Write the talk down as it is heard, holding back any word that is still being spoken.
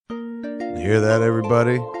hear that,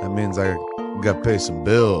 everybody? That means I got to pay some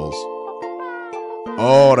bills.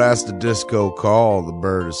 Oh, that's the disco call, the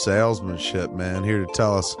bird of salesmanship, man. Here to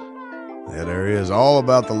tell us, yeah, there he is, all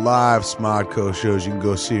about the live Smodco shows you can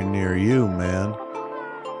go see near you, man.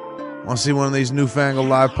 Want to see one of these newfangled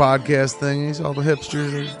live podcast thingies all the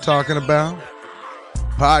hipsters are talking about?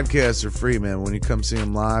 Podcasts are free, man. When you come see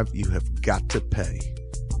them live, you have got to pay.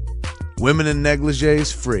 Women in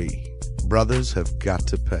negligees, free. Brothers have got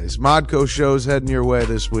to pay. Smodco shows heading your way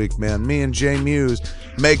this week, man. Me and Jay Muse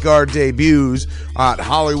make our debuts at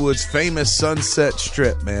Hollywood's famous Sunset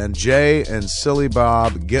Strip, man. Jay and Silly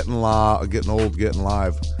Bob getting old, getting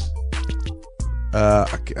live.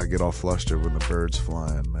 I get all flustered when the bird's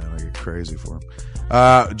flying, man. I get crazy for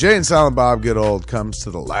them. Jay and Silent Bob Get Old comes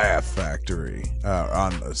to the Laugh Factory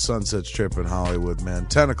on Sunset Strip in Hollywood, man.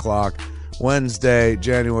 10 o'clock. Wednesday,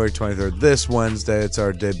 January 23rd. This Wednesday, it's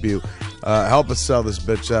our debut. Help us sell this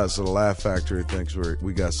bitch out so the Laugh Factory thinks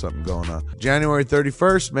we got something going on. January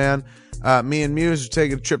 31st, man, me and Muse are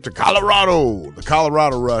taking a trip to Colorado. The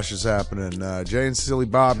Colorado Rush is happening. Jay and Silly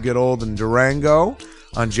Bob Get Old in Durango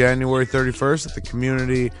on January 31st at the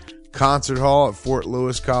Community Concert Hall at Fort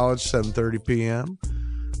Lewis College, 7:30 p.m.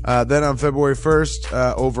 Then on February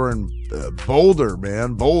 1st, over in Boulder,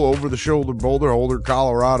 man, over-the-shoulder Boulder,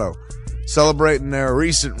 Colorado. Celebrating their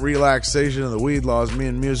recent relaxation of the weed laws, me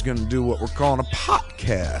and Muse going to do what we're calling a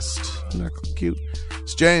podcast. Isn't that cute?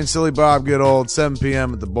 It's Jay and Silly Bob Get Old, 7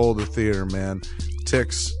 p.m. at the Boulder Theater, man.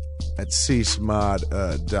 Ticks at csmod.com.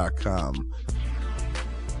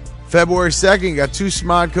 February 2nd, got two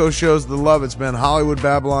Smodco shows to love. It's been Hollywood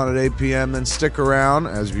Babylon at 8 p.m. Then stick around,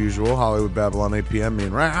 as usual, Hollywood Babylon 8 p.m. Me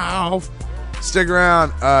and Ralph. Stick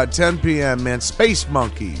around, 10 p.m., man. Space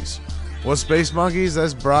Monkeys. What's Space Monkeys?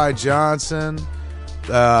 That's Bri Johnson.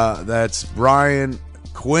 That's Brian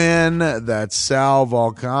Quinn. That's Sal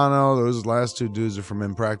Volcano. Those last two dudes are from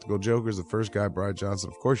Impractical Jokers. The first guy, Bri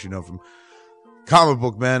Johnson, of course you know from Comic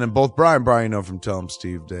Book Man. And both Brian you know from Tell 'em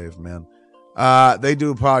Steve Dave, man. They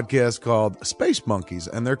do a podcast called Space Monkeys,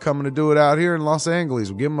 and they're coming to do it out here in Los Angeles.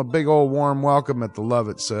 We'll give them a big old warm welcome at the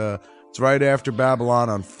Lovitz. It's right after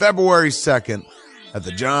Babylon on February 2nd. At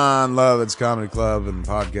the John Lovitz Comedy Club and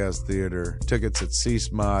Podcast Theater. Tickets at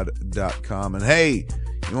csmod.com. And hey,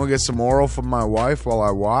 you want to get some oral from my wife while I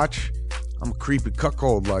watch? I'm a creepy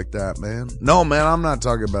cuckold like that, man. No, man, I'm not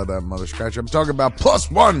talking about that mother scratch. I'm talking about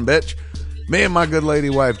 +1, bitch. Me and my good lady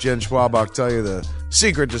wife, Jen Schwab, I'll tell you the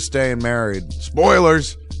secret to staying married.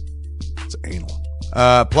 Spoilers. It's anal.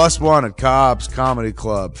 +1 at Cobb's Comedy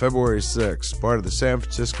Club, February 6th. Part of the San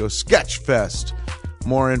Francisco Sketch Fest.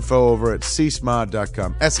 More info over at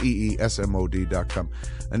csmod.com, SEESMOD.com.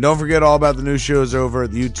 And don't forget all about the new shows over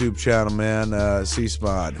at the YouTube channel, man,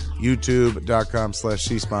 CSmod,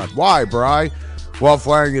 youtube.com/CSmod. Why, Bri? Walt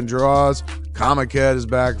Flanagan draws. Comic Head is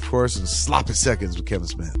back, of course, and Sloppy Seconds with Kevin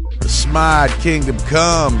Smith. The Smod Kingdom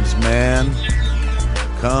comes, man.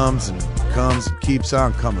 Comes and keeps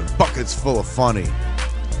on coming. Buckets full of funny.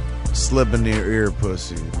 Slip in your ear,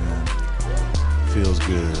 pussy, man. Feels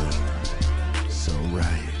good. So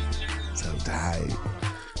right. So tight.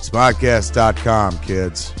 Smodcast.com,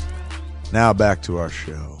 kids. Now back to our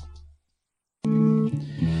show.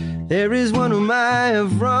 There is one whom I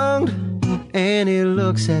have wronged, and he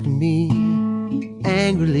looks at me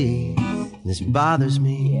angrily. This bothers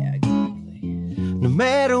me. No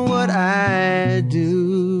matter what I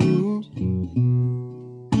do,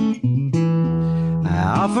 I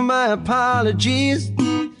offer my apologies.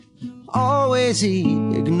 Always he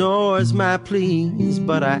ignores my pleas,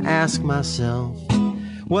 but I ask myself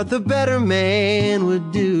what the better man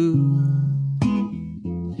would do.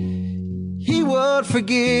 He would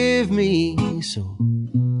forgive me, so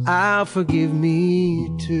I'll forgive me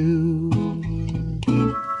too.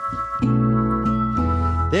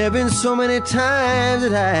 There have been so many times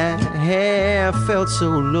that I have felt so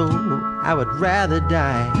low, I would rather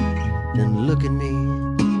die than look at me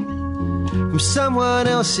from someone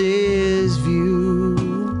else's view.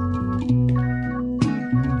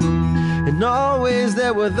 And always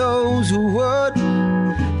there were those who would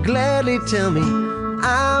gladly tell me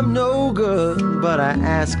I'm no good, but I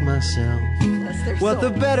ask myself what the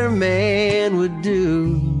better man would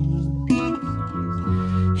do.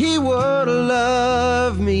 He would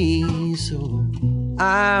love me, so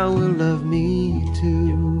I will love me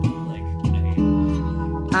too.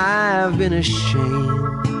 I've been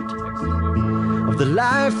ashamed of the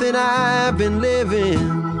life that I've been living.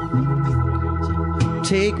 So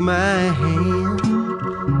take my hand,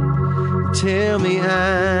 tell me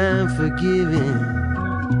I'm forgiven.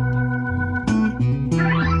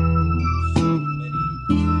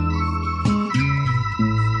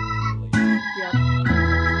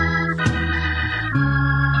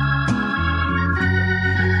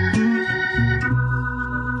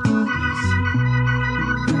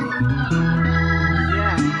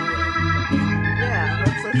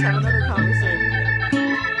 another conversation.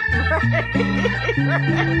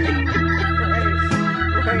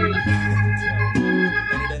 Right.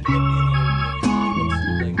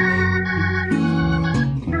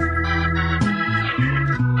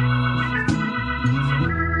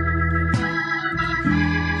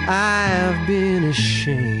 I've been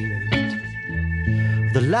ashamed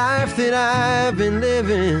of the life that I've been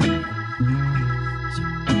living. So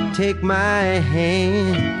take my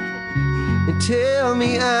hand and tell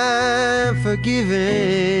me I'm forgiven.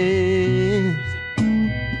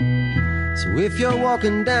 So if you're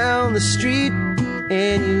walking down the street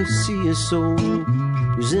and you see a soul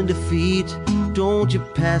who's in defeat, don't you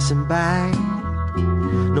pass him by,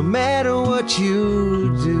 no matter what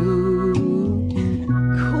you do.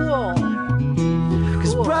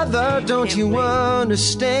 Brother, don't you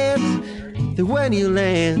understand that when you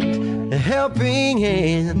lend a helping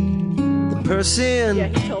hand, the person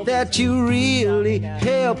that you really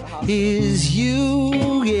help is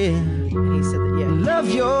you, yeah. And he said that, yeah. Love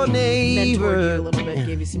your neighbor. Mentored you a little bit,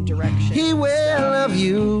 gave you some direction. He will love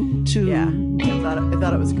you too. Yeah, I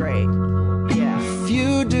thought it was great. Yeah. If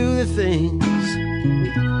you do the things,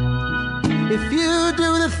 if you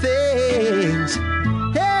do the things,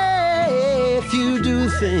 hey, if you do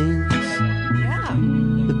things, Yeah.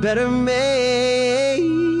 the better made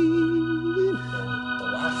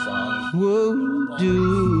will do.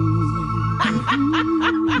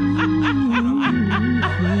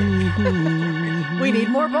 We need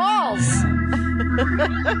more balls.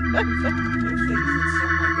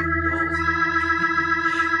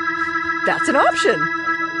 That's an option.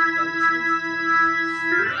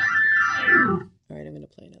 All right, I'm going to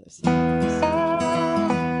play another song.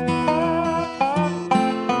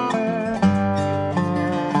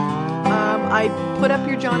 I put up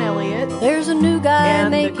your John Elliott. There's a new guy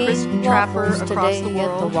And the making Chris Trapper waffles across today the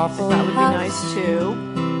at the world. Waffle That would be House. nice too.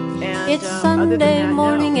 And, It's other than Sunday that,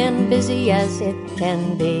 morning no. and busy as it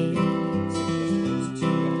can be.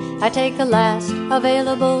 I take the last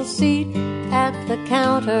available seat at the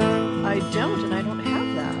counter, I don't, and I don't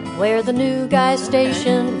have that. where the new guy's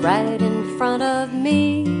stationed right in front of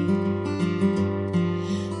me.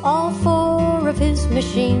 All four of his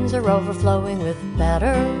machines are overflowing with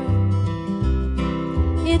batter.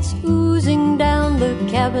 It's oozing down the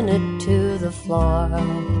cabinet to the floor.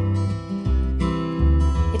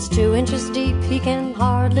 It's 2 inches deep, he can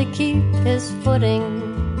hardly keep his footing.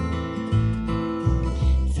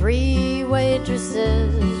 3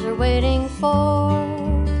 waitresses are waiting for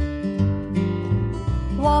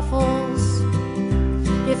waffles.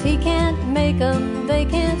 If he can't make 'em, they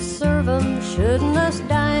can't serve 'em. Shouldn't us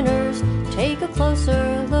diners take a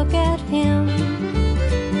closer look at him?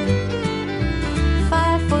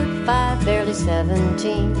 5'5", barely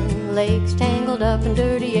 17, legs tangled up in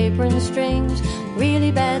dirty apron strings,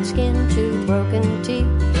 really bad skin to broken teeth,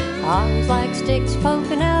 arms like sticks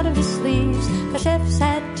poking out of his sleeves, a chef's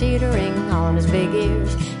hat teetering on his big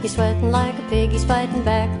ears. He's sweating like a pig, he's fighting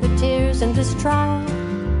back with tears in this trial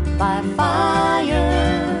by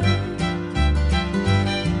fire.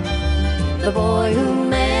 The boy who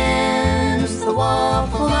mans the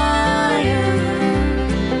waffle iron.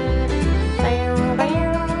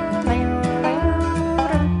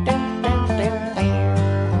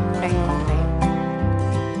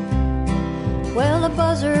 Well, a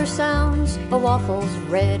buzzer sounds, a waffle's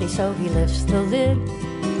ready, so he lifts the lid.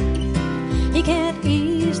 He can't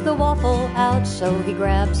ease the waffle out, so he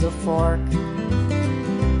grabs a fork.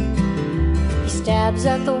 He stabs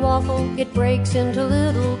at the waffle, it breaks into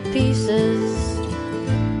little pieces.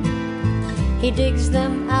 He digs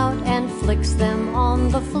them out and flicks them on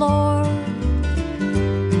the floor.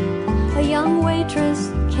 A young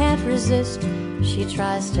waitress can't resist, she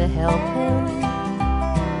tries to help him,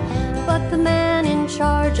 but the man in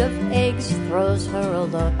charge of eggs throws her a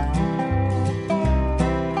look.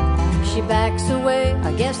 She backs away,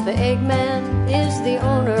 I guess the Eggman is the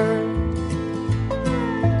owner,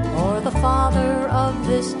 or the father of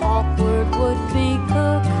this awkward would-be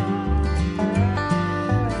cook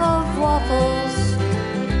of waffles.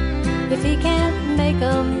 If he can't make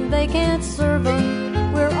 'em, they can't serve 'em.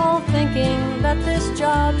 We're all thinking that this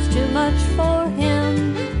job's too much for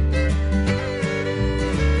him.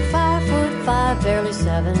 5'5", barely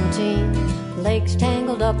 17, legs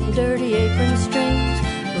tangled up in dirty apron strings,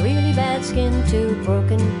 really bad skin to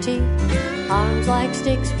broken teeth, arms like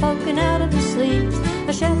sticks poking out of his sleeves,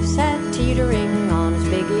 a chef's hat teetering on his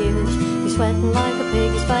big ears. He's sweating like a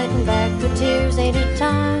pig, he's fighting back with tears. Ain't it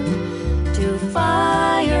time to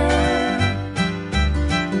fire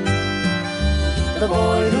the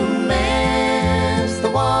boy who mans the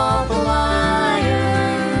waffle iron?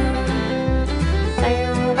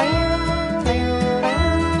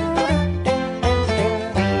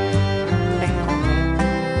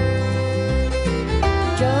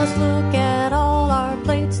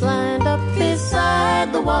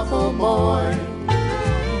 small boy.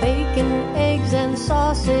 Bacon, eggs, and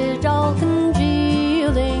sausage all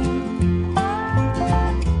congealing.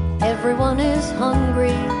 Everyone is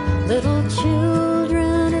hungry, little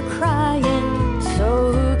children are crying.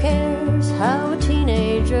 So who cares how a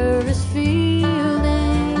teenager is feeling?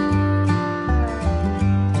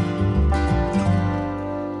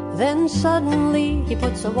 Then suddenly he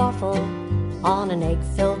puts a waffle on an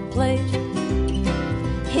egg-filled plate.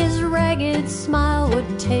 His ragged smile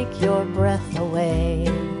would take your breath away.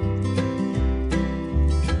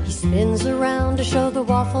 He spins around to show the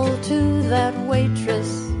waffle to that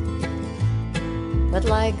waitress, but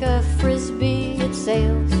like a frisbee it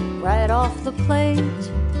sails right off the plate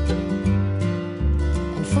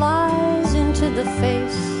and flies into the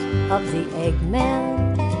face of the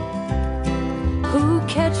Eggman, who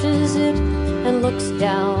catches it and looks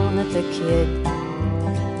down at the kid.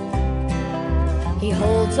 He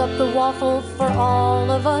holds up the waffle for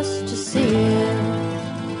all of us to see.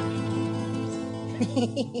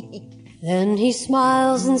 Then he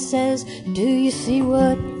smiles and says, "Do you see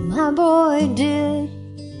what my boy did?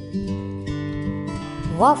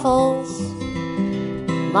 Waffles,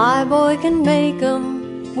 my boy can make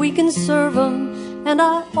 'em, we can serve 'em, and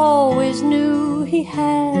I always knew he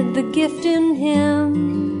had the gift in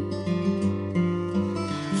him."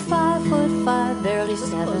 5'5", barely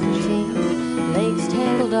 17, legs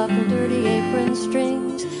tangled up in dirty apron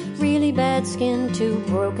strings, really bad skin, 2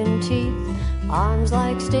 broken teeth, arms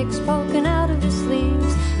like sticks poking out of his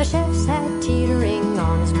sleeves, a chef's hat teetering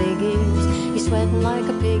on his big ears. He's sweating like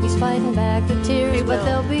a pig, he's fighting back the tears, but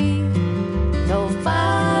there'll be no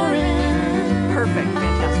fire in. Perfect,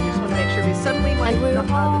 fantastic. Just want to make sure we suddenly the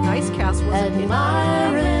nice cast wasn't in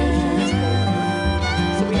our application,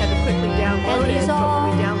 so we had to quickly download it. But when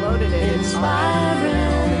we downloaded it, it's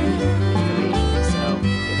inspiring information. So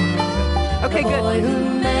okay, good. All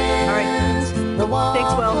right.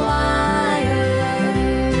 Thanks, Will.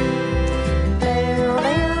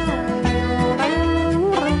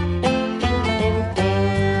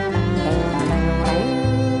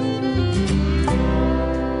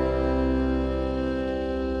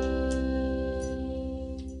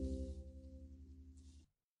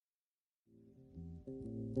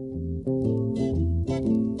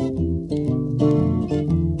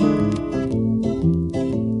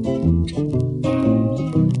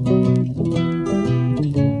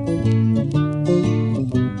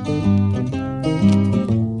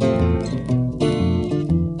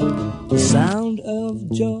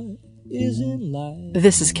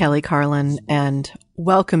 This is Kelly Carlin, and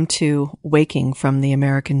welcome to Waking from the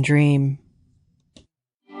American Dream.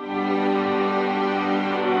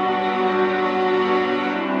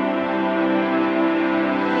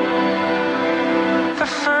 The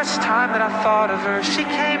first time that I thought of her, she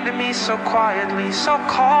came to me so quietly, so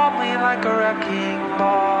calmly like a wrecking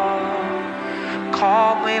ball.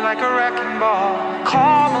 Calmly like a wrecking ball,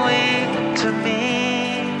 calmly to me.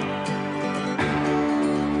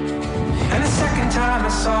 And the second time I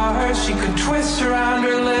saw her, she could twist around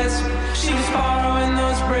her lips. She was borrowing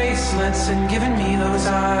those bracelets and giving me those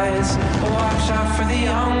eyes. Watch out for the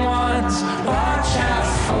young ones, watch out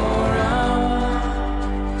for them.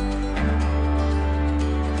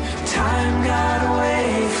 Time got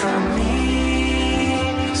away from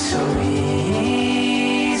me so easily,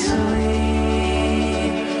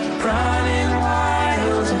 running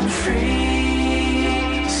wild and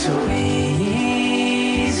free so easily.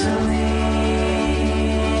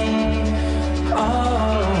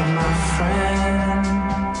 Oh, my friend,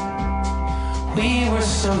 we were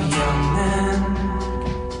so young then.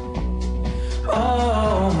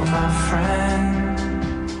 Oh, my friend,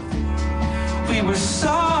 we were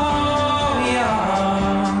so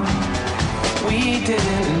young. We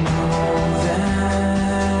didn't know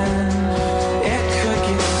then it could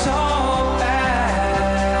get so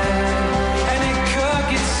bad, and it could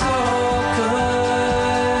get so good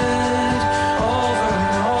over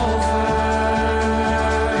and over,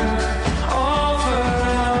 over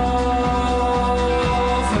and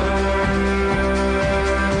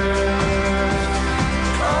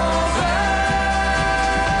over,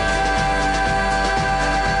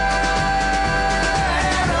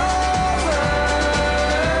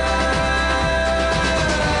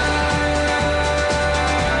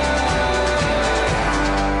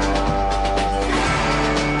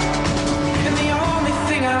 and the only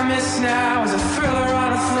thing I miss now is a thriller on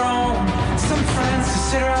a throne, some friends to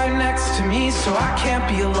sit right next to me so I can't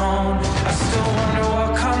be alone. I still wonder what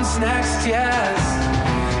comes next, yes,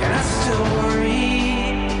 and I still worry.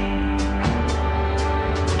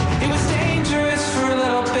 It was dangerous for a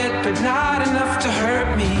little bit, but not enough to hurt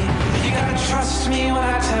me. You gotta trust me when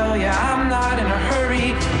I tell you I'm not in a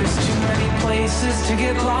hurry. There's too many places to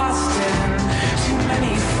get lost in, too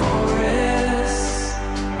many forests.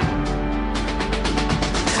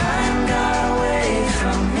 Time got away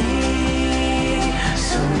from me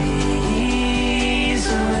so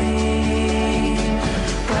easily,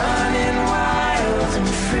 running wild and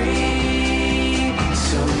free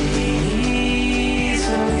so easily.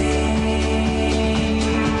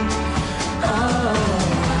 Oh,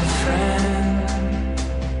 my friend,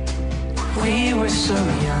 we were so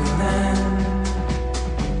young then.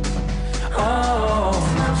 Oh,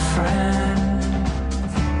 my friend,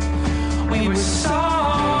 we were so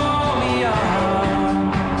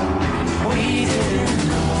young. We didn't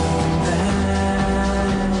know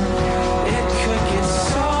then it could get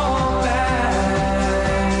so bad,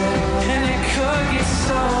 and it could get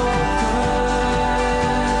so good,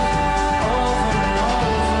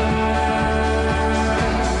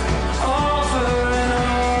 over and over, over and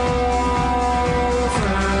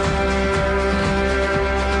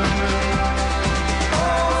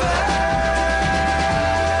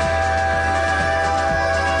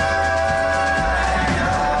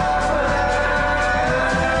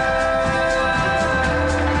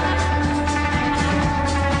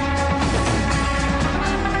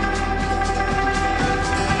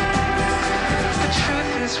The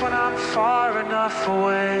truth is, when I'm far enough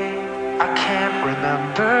away, I can't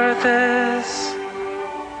remember this.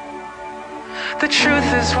 The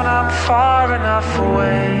truth is, when I'm far enough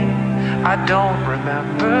away, I don't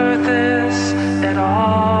remember this at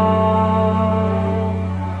all.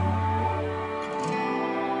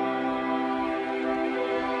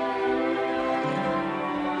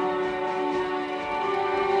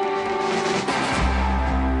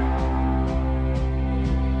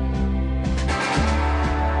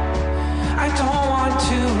 I don't want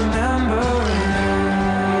to remember.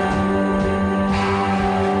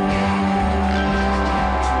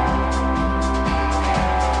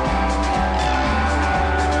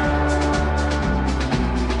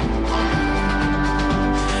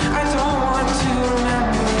 I don't want to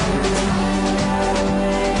remember.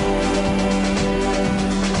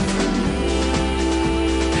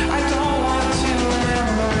 I don't want to remember. I don't want to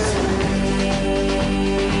remember.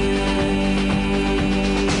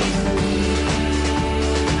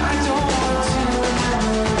 I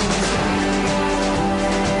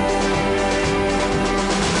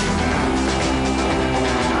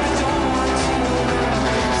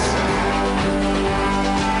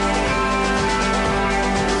want to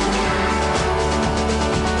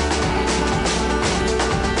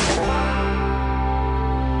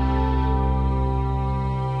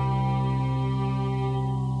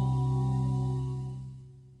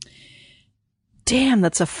Damn,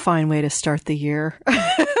 that's a fine way to start the year.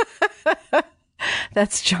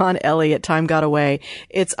 That's John Elliott, Time Got Away.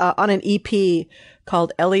 It's on an EP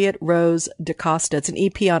called Elliott Rose DaCosta. It's an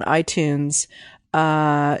EP on iTunes.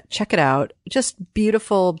 Check it out. Just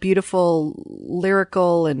beautiful, beautiful,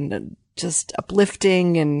 lyrical, and just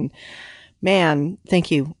uplifting. And man,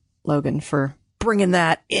 thank you, Logan, for bringing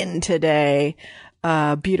that in today.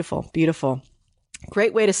 Beautiful, beautiful.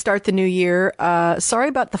 Great way to start the new year. Sorry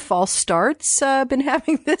about the false starts been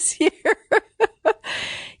having this year.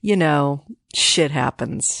 You know, shit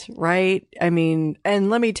happens, right? I mean,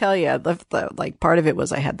 and let me tell you, like part of it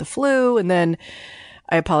was I had the flu, and then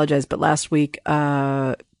I apologize, but last week,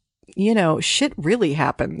 you know, shit really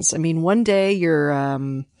happens. I mean, one day you're,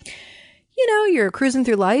 you know, you're cruising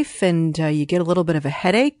through life and you get a little bit of a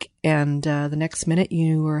headache, and the next minute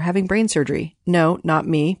you are having brain surgery. No, not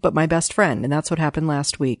me, but my best friend. And that's what happened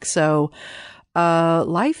last week. So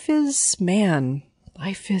life is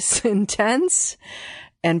intense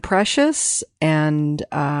and precious and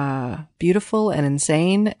beautiful and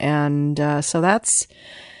insane. And so that's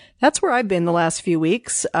where I've been the last few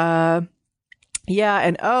weeks. Yeah.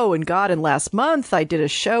 And and last month I did a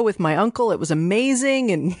show with my uncle. It was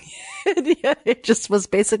amazing. And yeah, it just was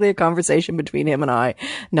basically a conversation between him and I.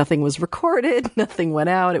 Nothing was recorded. Nothing went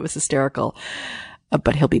out. It was hysterical.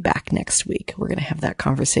 But he'll be back next week. We're going to have that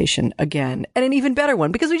conversation again, and an even better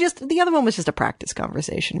one, because the other one was just a practice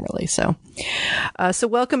conversation, really. So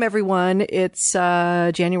welcome everyone. It's,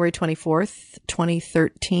 January 24th,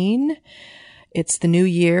 2013. It's the new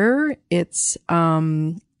year. It's,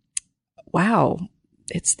 wow.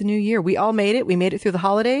 It's the new year. We all made it. We made it through the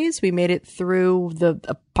holidays. We made it through the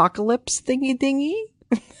apocalypse thingy.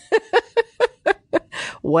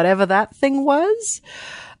 Whatever that thing was.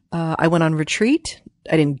 I went on retreat.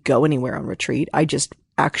 I didn't go anywhere on retreat. I just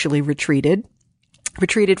actually retreated.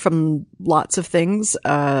 retreated from lots of things,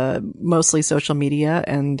 mostly social media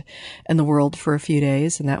and the world for a few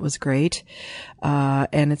days. And that was great.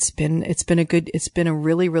 And it's been a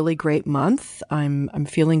really, really great month. I'm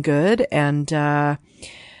feeling good. And,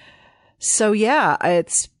 so yeah,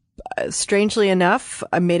 it's strangely enough,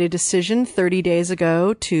 I made a decision 30 days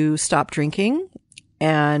ago to stop drinking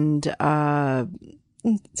and,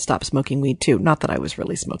 stop smoking weed too. Not that I was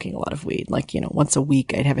really smoking a lot of weed. Like, once a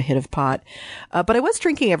week I'd have a hit of pot. But I was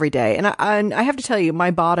drinking every day. And I have to tell you, my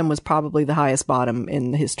bottom was probably the highest bottom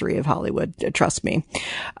in the history of Hollywood. Trust me.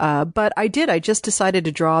 But I just decided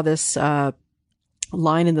to draw this,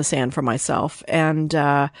 line in the sand for myself. And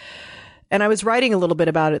I was writing a little bit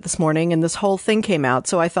about it this morning and this whole thing came out.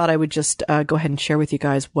 So I thought I would just, go ahead and share with you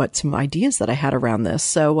guys some ideas that I had around this.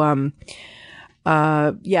 So,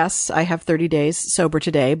 yes, I have 30 days sober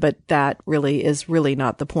today, but that is really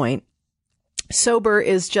not the point. Sober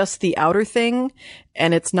is just the outer thing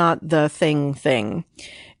and it's not the thing.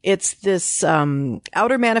 It's this,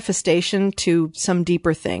 outer manifestation to some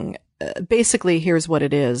deeper thing. Basically, here's what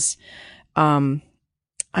it is. I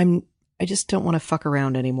just don't want to fuck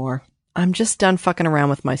around anymore. I'm just done fucking around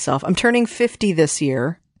with myself. I'm turning 50 this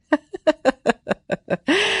year.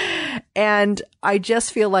 And I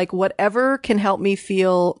just feel like whatever can help me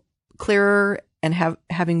feel clearer and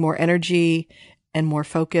having more energy and more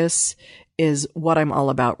focus is what I'm all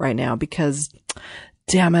about right now, because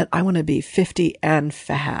damn it, I want to be 50 and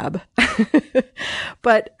fab.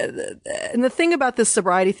 But and the thing about this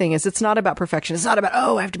sobriety thing is it's not about perfection. It's not about,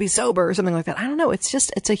 I have to be sober or something like that. I don't know.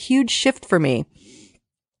 It's a huge shift for me.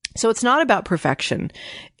 So it's not about perfection.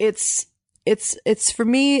 It's for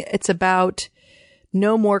me, it's about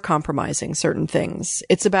no more compromising certain things.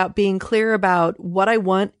 It's about being clear about what I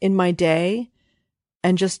want in my day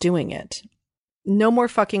and just doing it. No more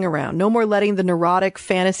fucking around. No more letting the neurotic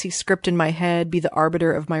fantasy script in my head be the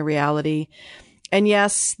arbiter of my reality. And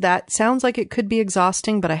yes, that sounds like it could be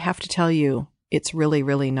exhausting, but I have to tell you, it's really,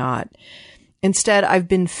 really not. Instead, I've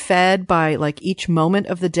been fed by like each moment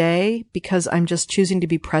of the day because I'm just choosing to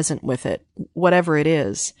be present with it, whatever it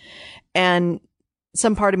is. And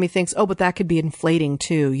some part of me thinks, but that could be inflating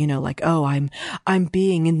too, like, I'm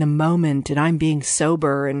being in the moment and I'm being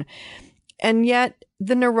sober. And yet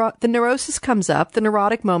the neurosis comes up, the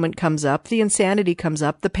neurotic moment comes up, the insanity comes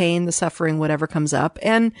up, the pain, the suffering, whatever comes up.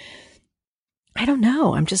 And I don't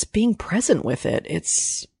know. I'm just being present with it.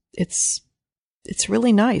 It's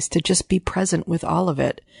really nice to just be present with all of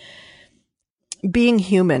it. Being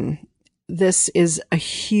human. This is a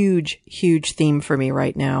huge, huge theme for me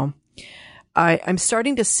right now. I'm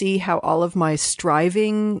starting to see how all of my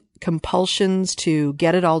striving compulsions to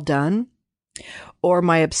get it all done, or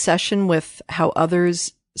my obsession with how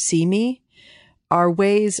others see me, are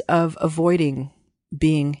ways of avoiding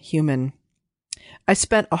being human. I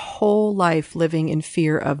spent a whole life living in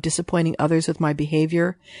fear of disappointing others with my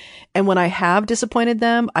behavior. And when I have disappointed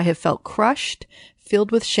them, I have felt crushed,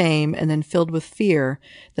 filled with shame, and then filled with fear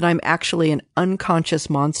that I'm actually an unconscious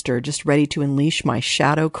monster just ready to unleash my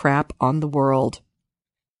shadow crap on the world.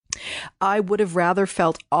 I would have rather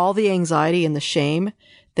felt all the anxiety and the shame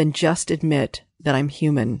than just admit that I'm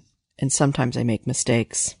human and sometimes I make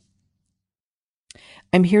mistakes.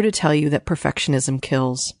 I'm here to tell you that perfectionism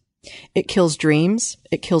kills. It kills dreams,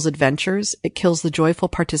 it kills adventures, it kills the joyful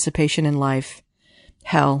participation in life.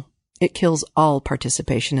 Hell, it kills all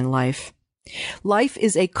participation in life. Life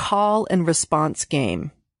is a call and response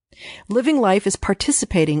game. Living life is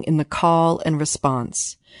participating in the call and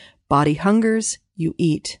response. Body hungers, you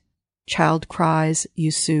eat. Child cries,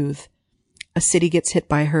 you soothe. A city gets hit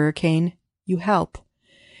by a hurricane, you help.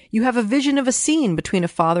 You have a vision of a scene between a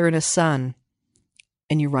father and a son,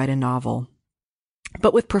 and you write a novel.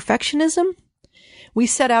 But with perfectionism, we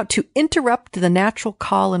set out to interrupt the natural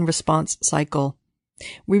call and response cycle.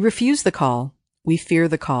 We refuse the call. We fear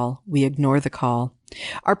the call. We ignore the call.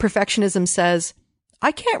 Our perfectionism says,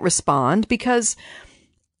 I can't respond because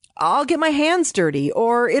I'll get my hands dirty,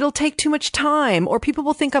 or it'll take too much time, or people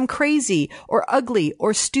will think I'm crazy, or ugly,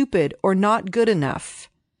 or stupid, or not good enough.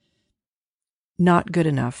 Not good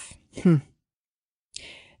enough. The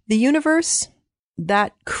universe,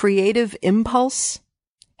 that creative impulse,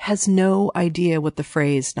 has no idea what the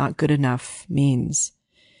phrase not good enough means.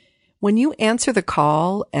 When you answer the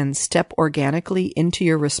call and step organically into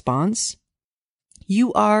your response,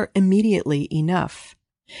 you are immediately enough.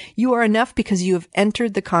 You are enough because you have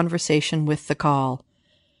entered the conversation with the call,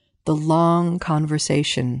 the long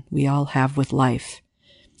conversation we all have with life.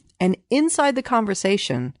 And inside the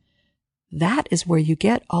conversation, that is where you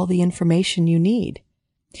get all the information you need.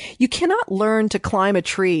 You cannot learn to climb a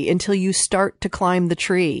tree until you start to climb the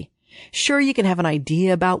tree. Sure, you can have an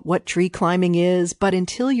idea about what tree climbing is, but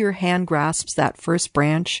until your hand grasps that first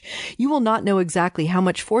branch, you will not know exactly how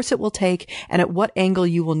much force it will take and at what angle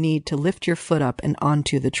you will need to lift your foot up and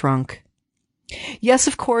onto the trunk. Yes,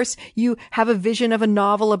 of course, you have a vision of a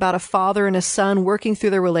novel about a father and a son working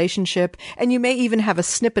through their relationship, and you may even have a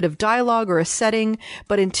snippet of dialogue or a setting,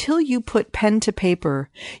 but until you put pen to paper,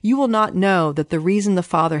 you will not know that the reason the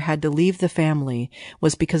father had to leave the family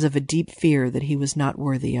was because of a deep fear that he was not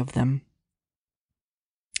worthy of them.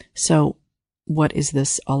 So, what is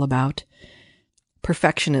this all about?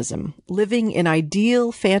 Perfectionism. Living in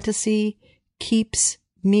ideal fantasy keeps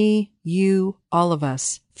me, you, all of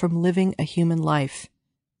us from living a human life.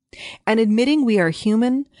 And admitting we are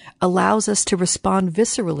human allows us to respond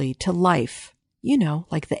viscerally to life,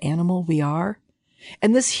 like the animal we are.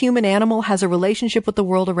 And this human animal has a relationship with the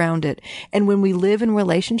world around it. And when we live in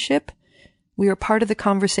relationship, we are part of the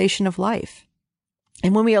conversation of life.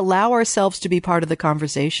 And when we allow ourselves to be part of the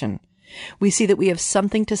conversation, we see that we have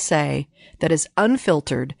something to say that is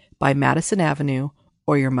unfiltered by Madison Avenue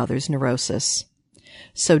or your mother's neurosis.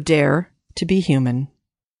 So dare to be human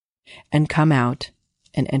and come out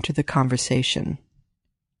and enter the conversation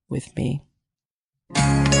with me.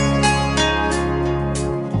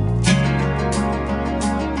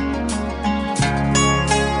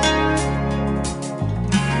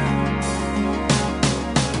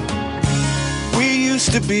 We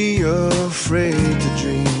used to be afraid to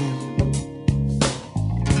dream.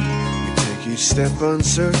 We take each step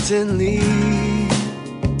uncertainly.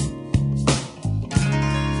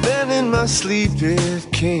 Then in my sleep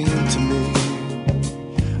it came to me.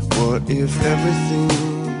 What if everything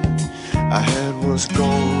I had was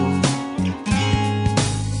gone?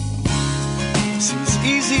 See, it's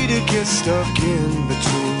easy to get stuck in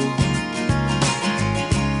between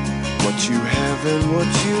what you have and what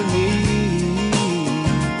you need.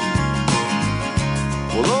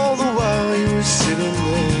 Well, all the while you were sitting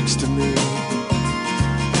next to me,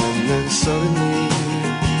 and then suddenly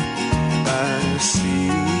I see.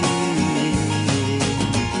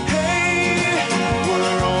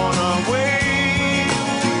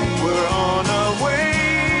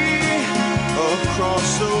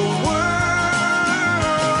 Across the world,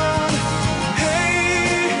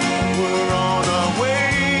 hey, we're on our way,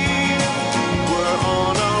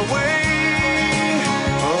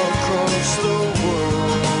 across the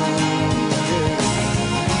world,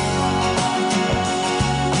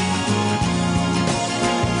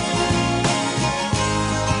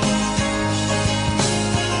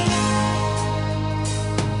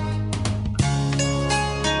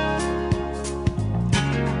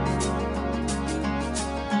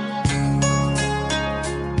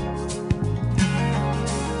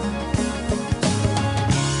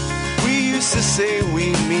 to say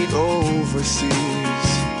we meet overseas,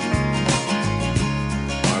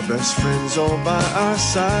 our best friends all by our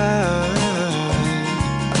side,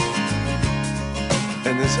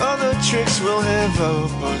 and there's other tricks we'll have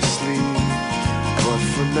up our sleeve, but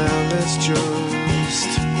for now let's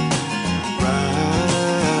just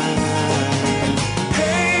ride.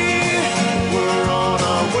 Hey, we're on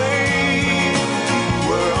our way,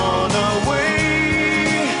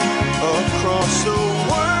 across the world.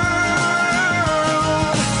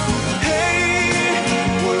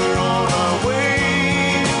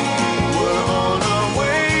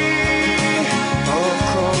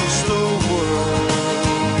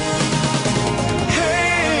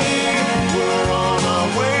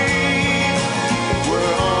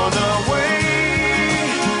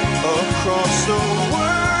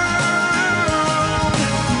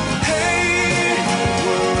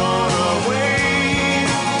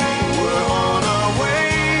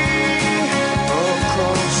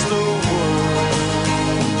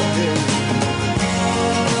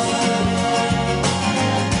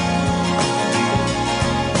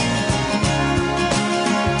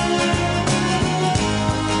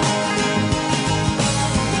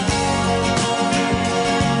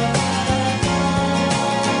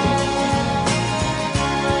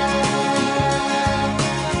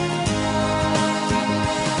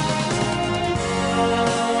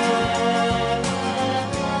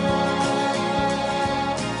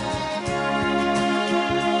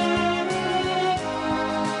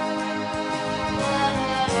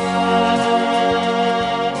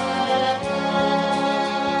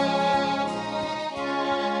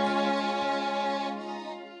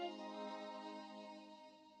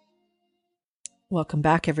 Welcome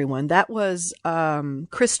back, everyone. That was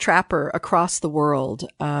Chris Trapper, Across the World.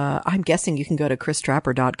 I'm guessing you can go to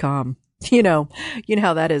christrapper.com. You know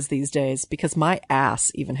how that is these days, because my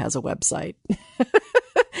ass even has a website.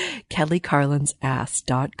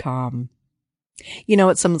 kellycarlinsass.com. You know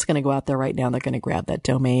what? Someone's going to go out there right now and they're going to grab that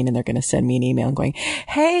domain and they're going to send me an email going,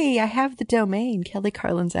 hey, I have the domain,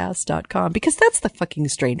 kellycarlinsass.com, because that's the fucking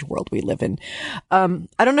strange world we live in. I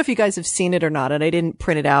don't know if you guys have seen it or not, and I didn't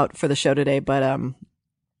print it out for the show today, but,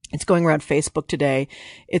 it's going around Facebook today.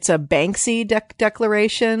 It's a Banksy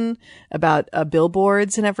declaration about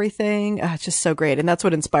billboards and everything. It's just so great. And that's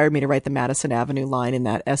what inspired me to write the Madison Avenue line in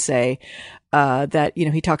that essay, that, you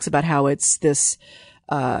know, he talks about how it's this,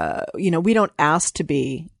 you know, we don't ask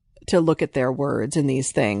to look at their words in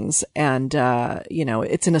these things. And, you know,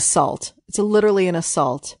 it's an assault. It's literally an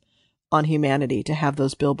assault on humanity to have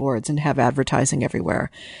those billboards and have advertising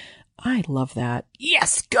everywhere. I love that.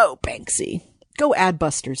 Yes, go Banksy. Go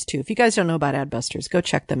Adbusters too. If you guys don't know about Adbusters, go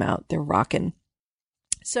check them out. They're rocking.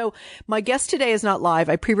 So my guest today is not live.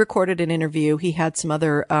 I pre-recorded an interview. He had some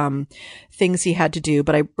other things he had to do,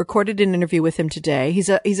 but I recorded an interview with him today. He's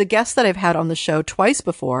a guest that I've had on the show twice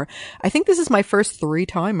before. I think this is my first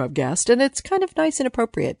 3-time guest, and it's kind of nice and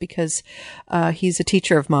appropriate because he's a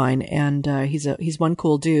teacher of mine, and he's one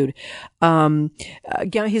cool dude. His name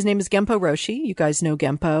is Genpo Roshi. You guys know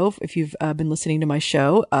Genpo if you've been listening to my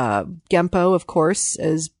show. Genpo, of course,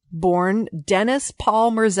 is born Dennis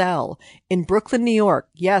Paul Merzel in Brooklyn, New York.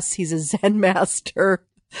 Yes, he's a Zen master,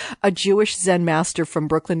 a Jewish Zen master from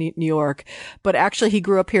Brooklyn, New York. But actually, he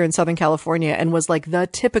grew up here in Southern California and was like the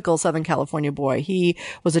typical Southern California boy. He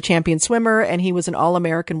was a champion swimmer and he was an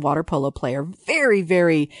all-American water polo player. Very,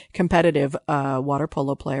 very competitive water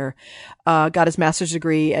polo player. Got his master's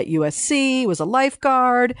degree at USC, was a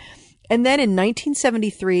lifeguard. And then in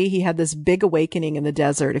 1973, he had this big awakening in the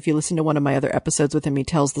desert. If you listen to one of my other episodes with him, he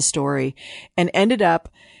tells the story, and ended up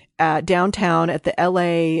downtown at the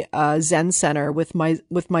LA Zen Center with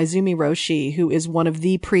Maizumi Roshi, who is one of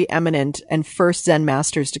the preeminent and first Zen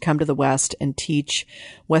masters to come to the West and teach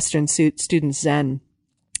Western students Zen.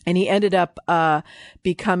 And he ended up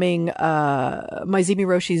becoming Maizumi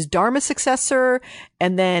Roshi's Dharma successor.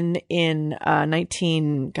 And then in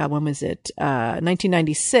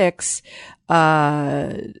 1996,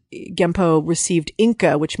 Genpo received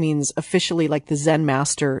Inca, which means officially like the Zen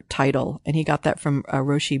master title. And he got that from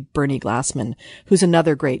Roshi Bernie Glassman, who's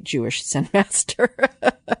another great Jewish Zen master.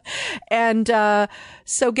 And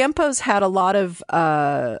so Genpo's had a lot of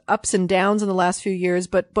ups and downs in the last few years,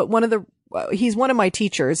 but he's one of my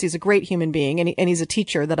teachers. He's a great human being, and he's a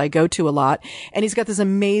teacher that I go to a lot. And he's got this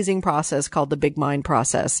amazing process called the Big Mind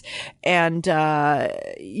process. And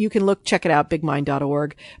you can check it out,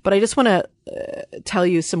 bigmind.org. But I just want to tell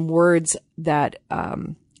you some words that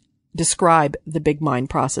describe the Big Mind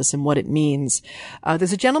process and what it means.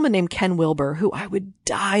 There's a gentleman named Ken Wilber who I would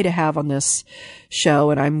die to have on this show,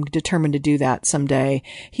 and I'm determined to do that someday.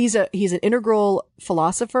 He's an integral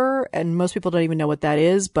philosopher, and most people don't even know what that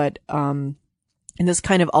is, but in this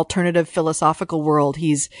kind of alternative philosophical world,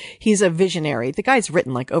 he's a visionary. The guy's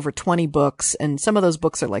written like over 20 books, and some of those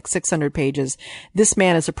books are like 600 pages. This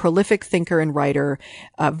man is a prolific thinker and writer,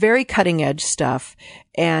 very cutting edge stuff.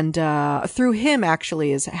 And through him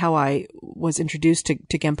actually is how I was introduced to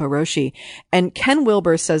Genpo Roshi. And Ken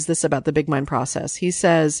Wilber says this about the Big Mind process. He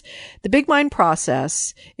says, the Big Mind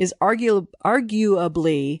process is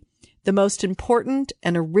arguably the most important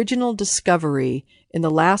and original discovery in the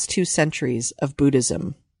last 2 centuries of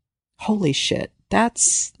Buddhism. Holy shit.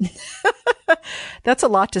 That's a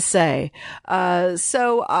lot to say.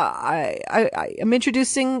 So I'm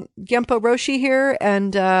introducing Genpo Roshi here,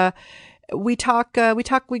 and we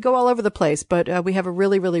go all over the place, but we have a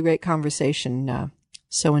really, really great conversation.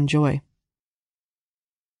 So enjoy.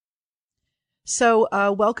 So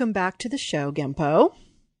welcome back to the show, Genpo.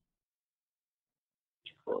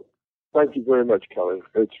 Thank you very much, Kelly.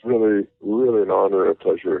 It's really, really an honor and a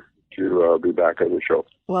pleasure to be back on the show.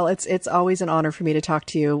 Well, it's always an honor for me to talk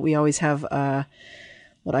to you. We always have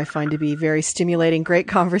what I find to be very stimulating, great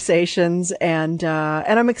conversations, and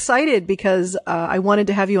I'm excited because I wanted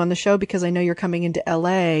to have you on the show because I know you're coming into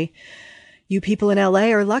LA. You people in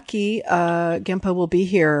LA are lucky. Genpo will be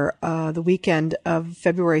here the weekend of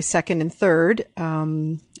February 2nd and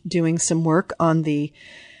 3rd, doing some work on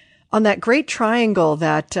that great triangle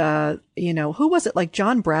that, who was it? Like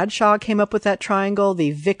John Bradshaw came up with that triangle,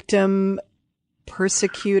 the victim,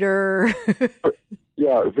 persecutor.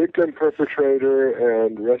 Yeah, victim, perpetrator,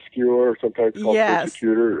 and rescuer, sometimes called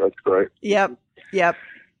persecutor. That's great. Yep.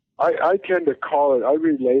 I tend to call it, I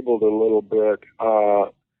relabeled it a little bit,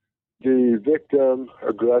 the victim,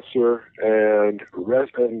 aggressor, and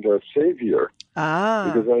savior.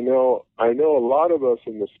 Because I know a lot of us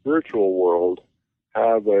in the spiritual world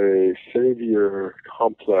have a savior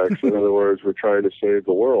complex. In other words, we're trying to save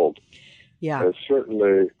the world. Yeah. And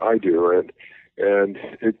certainly I do. And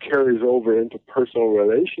it carries over into personal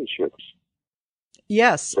relationships.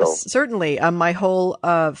 Yes, certainly. My whole,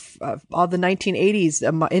 all the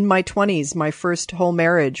 1980s, in my 20s, my first whole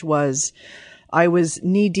marriage I was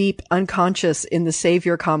knee deep unconscious in the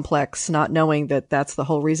savior complex, not knowing that that's the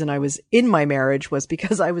whole reason I was in my marriage, was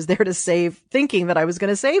because I was there to thinking that I was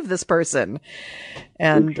going to save this person.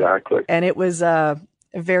 And, exactly. And it was, it's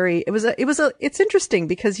interesting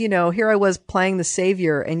because, here I was playing the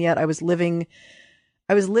savior, and yet I was living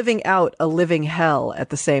out a living hell at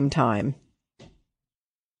the same time.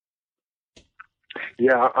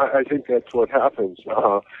 Yeah, I think that's what happens.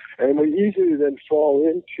 And we easily then fall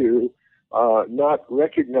into not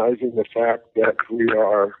recognizing the fact that we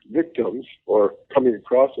are victims, or coming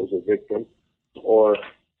across as a victim, or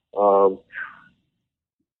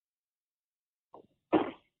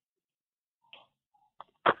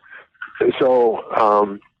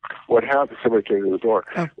what happens? Somebody came to the door.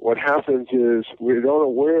 Oh. What happens is we're not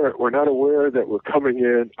aware that we're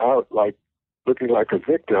coming out like looking like a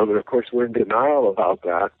victim, and of course we're in denial about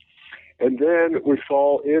that. And then we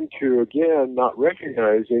fall into, again, not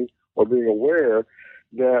recognizing or being aware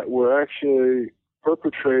that we're actually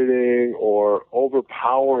perpetrating or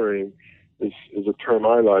overpowering, is a term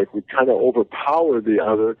I like. We kind of overpower the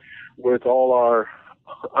other with all our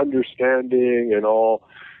understanding and all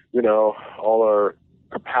our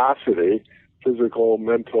capacity, physical,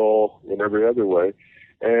 mental, in every other way.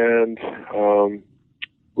 And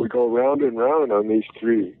we go round and round on these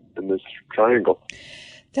three in this triangle.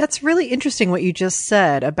 That's really interesting what you just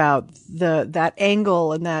said about that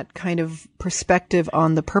angle and that kind of perspective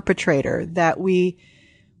on the perpetrator, that we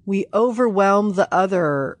overwhelm the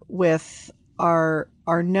other with our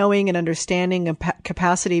knowing and understanding and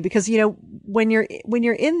capacity, because when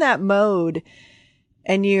you're in that mode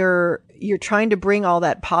and you're trying to bring all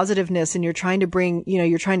that positiveness, and you're trying to bring,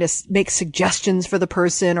 you're trying to make suggestions for the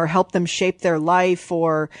person or help them shape their life,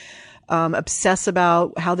 or obsess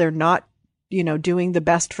about how they're not doing the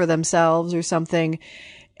best for themselves or something.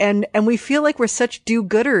 And we feel like we're such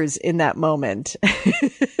do-gooders in that moment.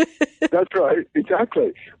 That's right.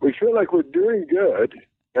 Exactly. We feel like we're doing good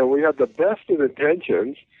and we have the best of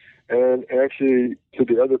intentions. And actually, to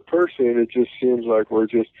the other person, it just seems like we're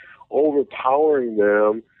just overpowering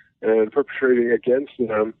them and perpetrating against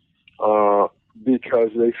them because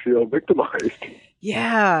they feel victimized.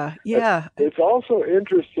 Yeah, yeah. It's also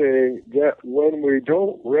interesting that when we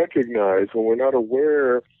don't recognize, when we're not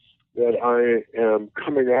aware that I am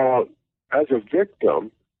coming out as a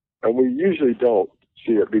victim, and we usually don't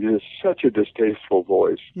see it because it's such a distasteful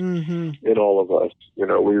voice in all of us. We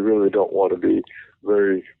really don't want to be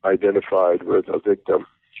very identified with a victim.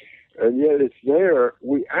 And yet it's there.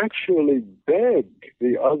 We actually beg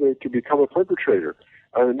the other to become a perpetrator.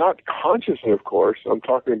 Not consciously, of course. I'm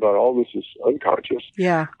talking about all this is unconscious.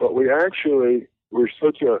 Yeah. But we're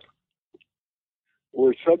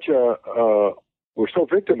so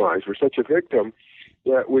victimized. We're such a victim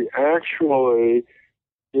that we actually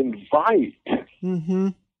invite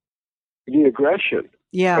the aggression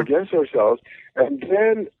against ourselves, and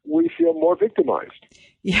then we feel more victimized.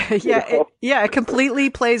 Yeah. It completely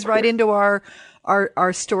plays right into our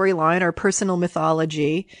storyline, our personal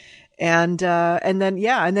mythology. And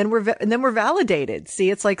then we're validated. See,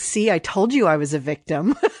 it's like, I told you I was a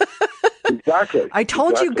victim. Exactly. I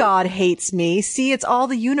told you God hates me. See, it's all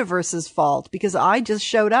the universe's fault because I just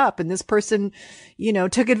showed up and this person,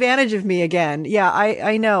 took advantage of me again. Yeah,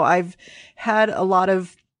 I know. I've had a lot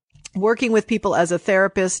of working with people as a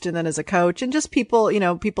therapist and then as a coach, and just people,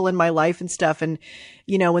 people in my life and stuff. And,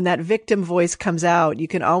 when that victim voice comes out, you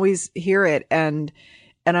can always hear it. And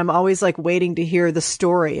I'm always like waiting to hear the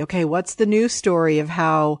story. Okay, what's the new story of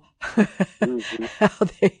how how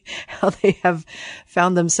they have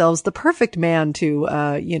found themselves the perfect man to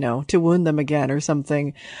to wound them again or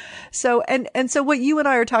something. So and so what you and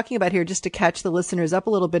I are talking about here, just to catch the listeners up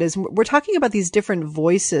a little bit, is we're talking about these different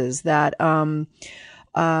voices that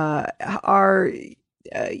are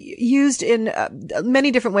used in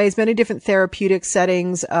many different ways, many different therapeutic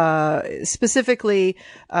settings. Specifically,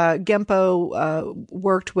 Genpo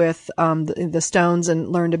worked with the Stones and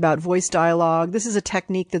learned about voice dialogue. This is a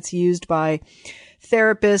technique that's used by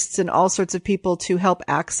therapists and all sorts of people to help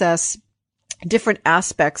access different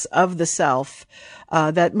aspects of the self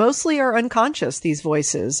that mostly are unconscious, these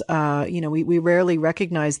voices. We rarely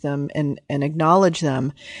recognize them and acknowledge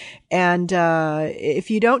them. And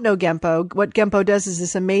if you don't know Genpo, what Genpo does is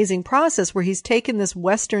this amazing process where he's taken this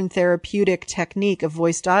Western therapeutic technique of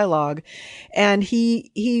voice dialogue, and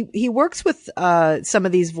he works with some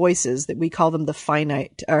of these voices that we call them the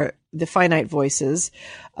finite, or the finite voices,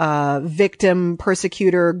 victim,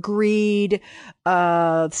 persecutor, greed,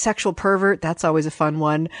 sexual pervert. That's always a fun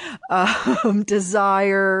one.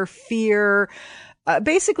 Desire, fear,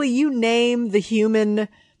 basically you name the human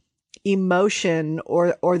emotion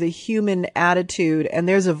or the human attitude, and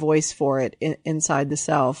there's a voice for it inside the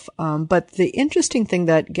self. But the interesting thing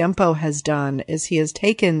that Genpo has done is he has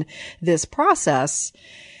taken this process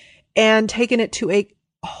and taken it to a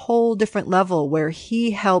whole different level where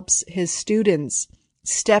he helps his students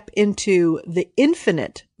step into the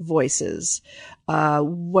infinite voices,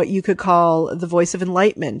 what you could call the voice of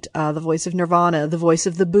enlightenment, the voice of nirvana, the voice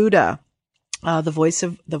of the Buddha, the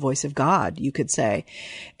voice of God, you could say.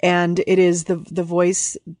 And it is the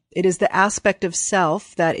voice, it is the aspect of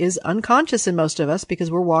self that is unconscious in most of us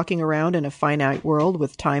because we're walking around in a finite world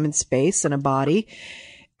with time and space and a body.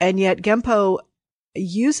 And yet Genpo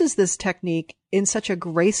uses this technique in such a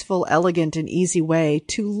graceful, elegant, and easy way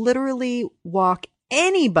to literally walk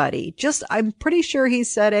anybody, I'm pretty sure he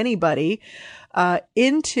said anybody,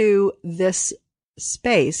 into this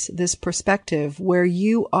space, this perspective where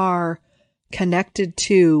you are connected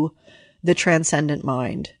to the transcendent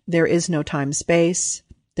mind. There is no time, space.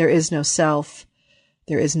 There is no self.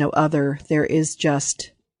 There is no other. There is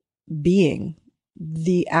just being,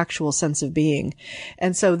 the actual sense of being.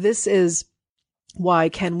 And so this is why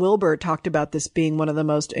Ken Wilber talked about this being one of the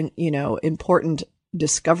most, important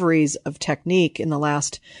discoveries of technique in the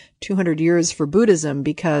last 200 years for Buddhism,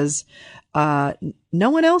 because no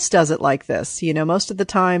one else does it like this. Most of the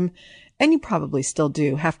time, and you probably still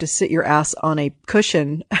do, have to sit your ass on a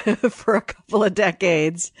cushion for a couple of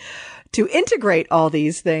decades to integrate all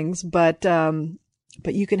these things. But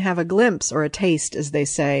you can have a glimpse or a taste, as they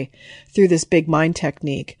say, through this big mind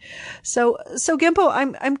technique. So Genpo,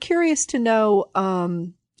 I'm curious to know,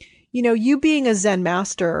 you being a Zen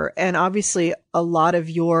master, and obviously a lot of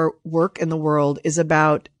your work in the world is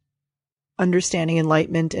about understanding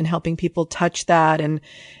enlightenment and helping people touch that and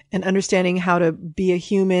understanding how to be a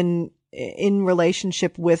human in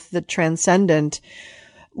relationship with the transcendent.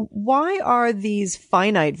 Why are these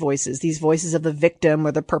finite voices, these voices of the victim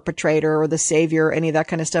or the perpetrator or the savior, any of that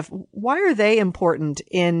kind of stuff, why are they important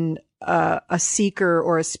in a seeker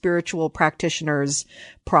or a spiritual practitioner's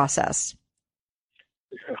process?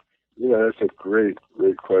 Yeah, that's a great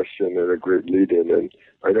question and a great lead-in. And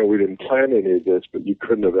I know we didn't plan any of this, but you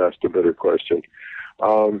couldn't have asked a better question.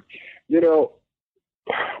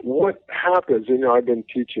 What happens, I've been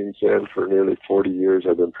teaching Zen for nearly 40 years.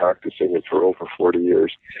 I've been practicing it for over 40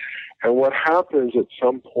 years. And what happens at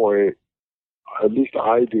some point, at least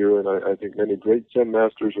I do, and I think many great Zen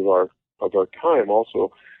masters of our time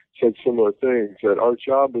also said similar things, that our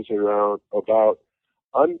job is about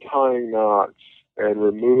untying knots and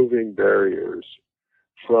removing barriers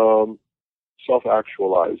from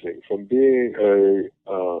self-actualizing, from being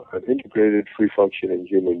an integrated, free-functioning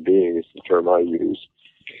human being is the term I use.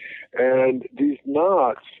 And these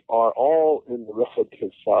knots are all in the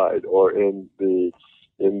relative side, or in the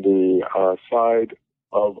side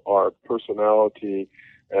of our personality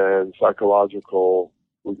and psychological.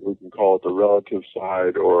 We can call it the relative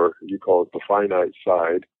side, or you call it the finite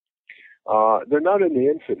side. They're not in the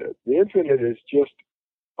infinite. The infinite is just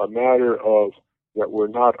a matter of that we're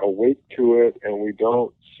not awake to it, and we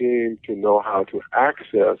don't seem to know how to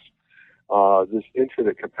access this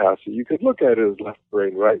infinite capacity. You could look at it as left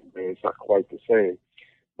brain, right brain. It's not quite the same,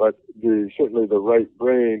 but certainly the right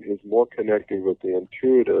brain is more connected with the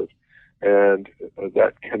intuitive, and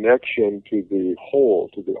that connection to the whole,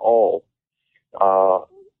 to the all,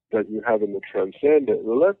 that you have in the transcendent.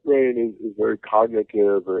 The left brain is very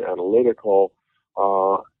cognitive, very analytical,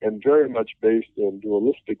 and very much based in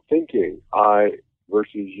dualistic thinking. I versus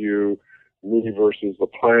you, me versus the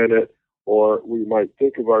planet, or we might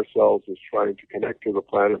think of ourselves as trying to connect to the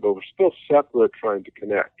planet, but we're still separate trying to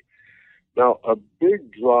connect. Now, a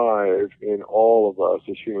big drive in all of us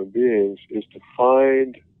as human beings is to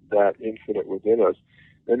find that infinite within us.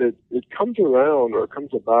 And it comes around, or it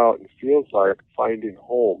comes about and feels like finding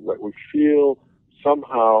home, that we feel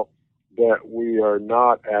somehow that we are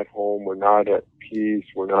not at home, we're not at peace,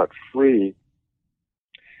 we're not free.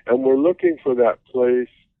 And we're looking for that place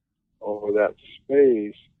or that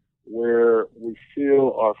space where we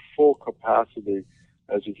feel our full capacity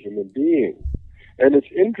as a human being. And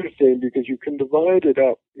it's interesting because you can divide it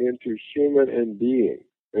up into human and being.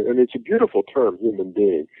 And it's a beautiful term, human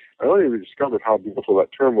being. I only discovered how beautiful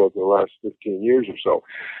that term was in the last 15 years or so,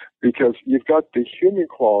 because you've got the human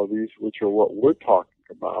qualities, which are what we're talking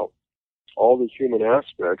about, all the human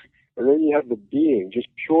aspects, and then you have the being, just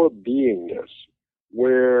pure beingness,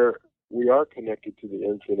 where we are connected to the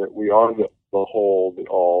infinite, we are the whole, the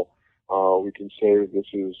all, we can say this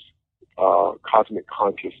is cosmic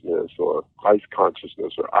consciousness or Christ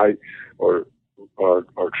consciousness or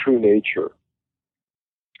true nature.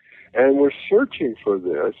 And we're searching for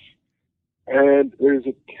this, and there's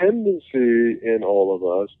a tendency in all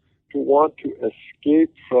of us to want to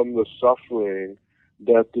escape from the suffering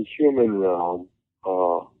that the human realm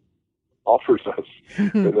offers us,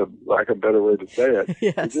 in a lack of a better way to say it.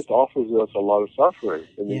 Yes. It just offers us a lot of suffering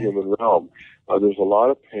in the human realm. There's a lot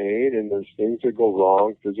of pain, and there's things that go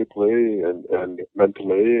wrong physically and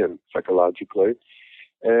mentally and psychologically.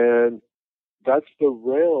 And that's the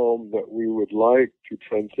realm that we would like to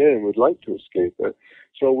transcend, would like to escape it.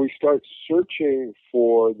 So we start searching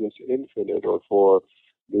for this infinite or for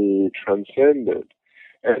the transcendent.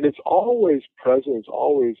 And it's always present, it's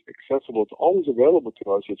always accessible, it's always available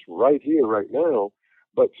to us. It's right here, right now.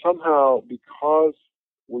 But somehow, because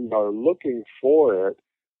we are looking for it,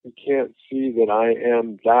 we can't see that I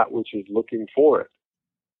am that which is looking for it.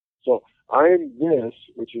 So I am this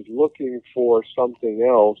which is looking for something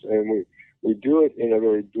else, and we do it in a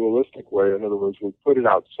very dualistic way. In other words, we put it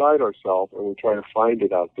outside ourselves and we try to find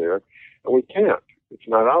it out there, and we can't. It's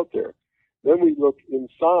not out there. Then we look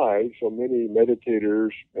inside, so many meditators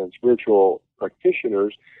and spiritual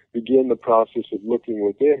practitioners begin the process of looking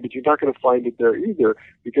within, but you're not going to find it there either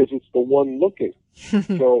because it's the one looking.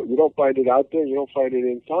 So you don't find it out there, you don't find it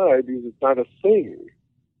inside because it's not a thing.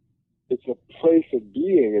 It's a place of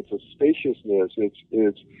being, it's a spaciousness,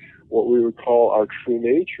 it's what we would call our true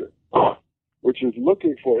nature, which is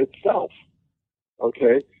looking for itself,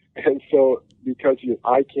 okay? And so because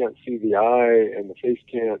I can't see the eye and the face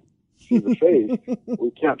can't see the face,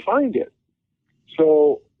 we can't find it.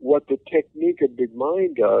 So what the technique of Big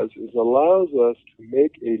Mind does is allows us to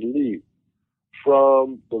make a leap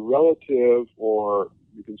from the relative, or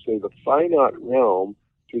you can say the finite realm,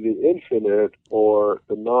 to the infinite or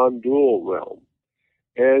the non-dual realm.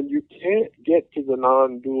 And you can't get to the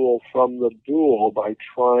non-dual from the dual by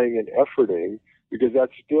trying and efforting, because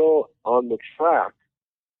that's still on the track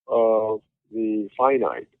of the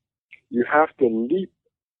finite. You have to leap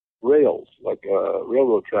rails, like a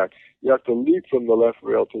railroad track. You have to leap from the left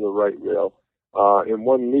rail to the right rail in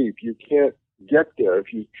one leap. You can't get there.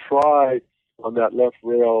 If you try on that left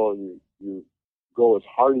rail and you go as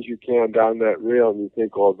hard as you can down that rail and you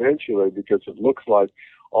think, well, eventually, because it looks like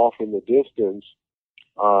off in the distance,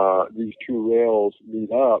 these two rails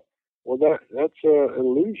meet up, well, that's an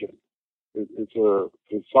illusion. It's a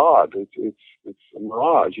facade. It's a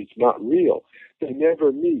mirage. It's not real. They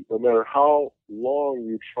never meet. No matter how long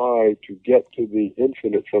you try to get to the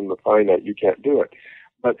infinite from the finite, you can't do it.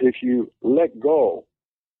 But if you let go,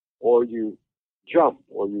 or you jump,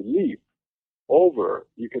 or you leap over,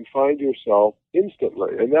 you can find yourself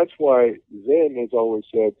instantly. And that's why Zen has always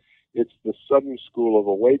said it's the sudden school of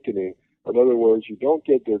awakening. In other words, you don't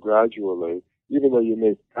get there gradually, even though you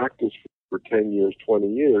may practice for 10 years, 20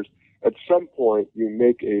 years. At some point, you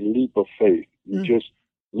make a leap of faith. You just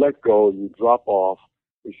let go, you drop off.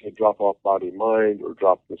 We say drop off body, mind, or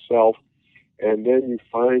drop the self. And then you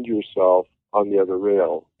find yourself on the other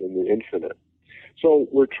rail in the infinite. So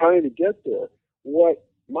we're trying to get there. What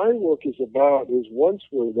my work is about is once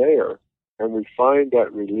we're there and we find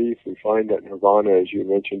that relief, we find that nirvana, as you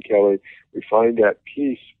mentioned, Kelly, we find that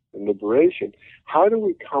peace and liberation, how do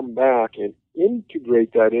we come back and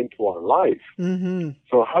integrate that into our life? Mm-hmm.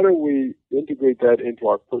 So how do we integrate that into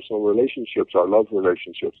our personal relationships, our love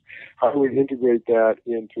relationships? How do we integrate that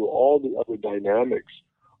into all the other dynamics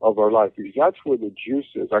of our life? Because that's where the juice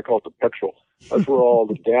is. I call it the petrol. That's where all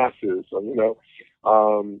the gas is.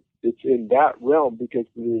 It's in that realm, because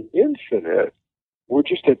the infinite, we're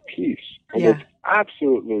just at peace. And it's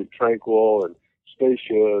absolutely tranquil and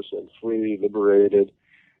spacious and free, liberated.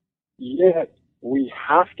 Yet, we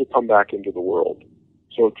have to come back into the world.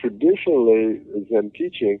 So traditionally, Zen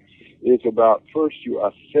teaching is about first you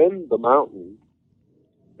ascend the mountain,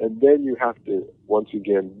 and then you have to, once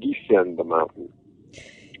again, descend the mountain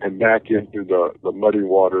and back into the muddy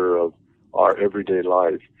water of our everyday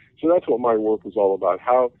life. So that's what my work is all about.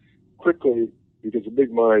 How quickly, because the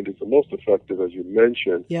Big Mind is the most effective, as you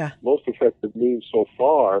mentioned, most effective means so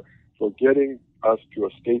far for getting us to a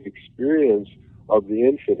state experience of the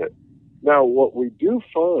infinite. Now, what we do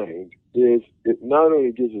find is it not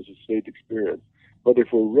only gives us a state experience, but if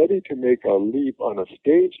we're ready to make a leap on a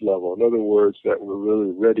stage level, in other words, that we're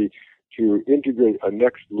really ready to integrate a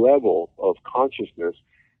next level of consciousness,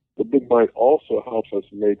 the Big Mind also helps us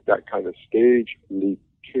make that kind of stage leap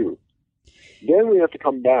too. Then we have to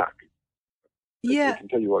come back. I can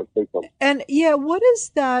tell you what I say something. And what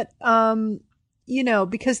is that,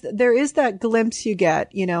 because there is that glimpse you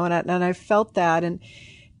get, and I felt that. And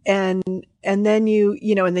and then you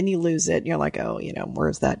lose it. And you're like, oh,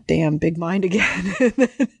 where's that damn big mind again?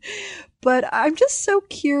 But I'm just so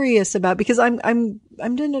curious about, because I'm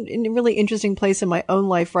in a really interesting place in my own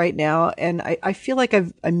life right now. And I feel like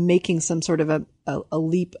I'm making some sort of a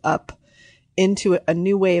leap up into a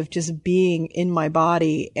new way of just being in my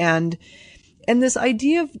body. And this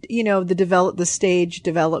idea of, the stage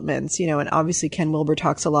developments, and obviously Ken Wilber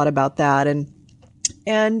talks a lot about that. And,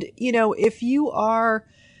 if you are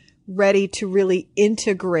ready to really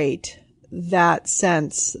integrate that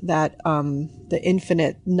sense, that, the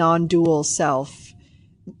infinite non-dual self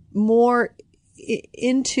more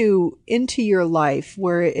into your life,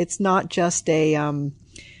 where it's not just it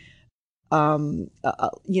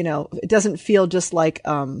doesn't feel just like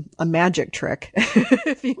a magic trick,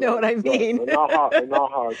 if you know what I mean. An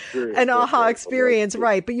aha experience. An aha experience,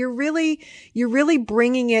 right? But you're really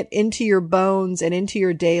bringing it into your bones and into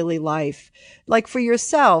your daily life. Like for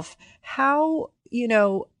yourself, how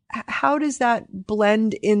does that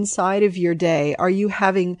blend inside of your day? Are you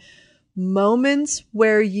having moments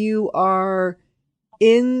where you are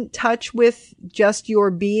in touch with just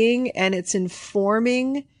your being and it's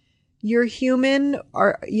informing your human?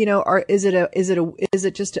 Is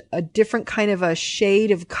it just a different kind of a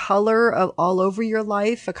shade of color all over your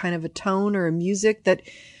life, a kind of a tone or a music that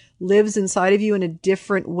lives inside of you in a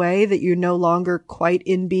different way, that you're no longer quite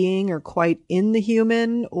in being or quite in the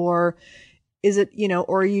human? Or is it,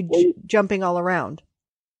 or are you jumping all around?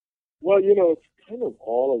 Well, it's kind of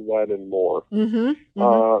all of that and more.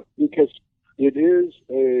 Because it is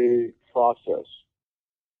a process.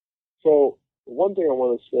 So one thing I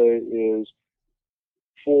want to say is,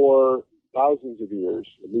 for thousands of years,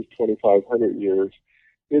 at least 2,500 years,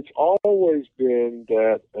 it's always been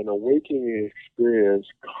that an awakening experience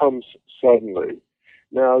comes suddenly.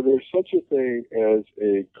 Now, there's such a thing as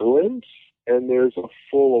a glimpse, and there's a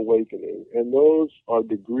full awakening, and those are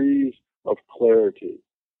degrees of clarity.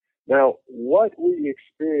 Now, what we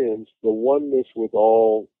experience, the oneness with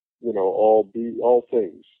all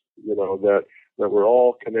things, that we're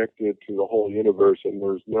all connected to the whole universe, and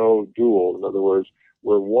there's no dual. In other words,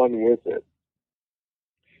 we're one with it.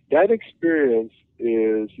 That experience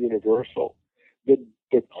is universal. The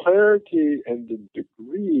clarity and the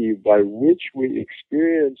degree by which we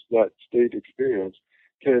experience that state experience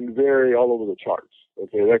can vary all over the charts.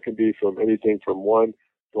 Okay, that can be from anything from 1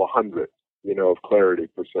 to 100, of clarity,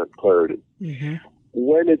 percent clarity. Mm-hmm.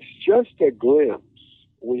 When it's just a glimpse,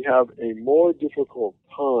 we have a more difficult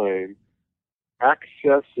time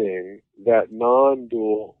accessing that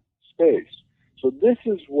non-dual space. So this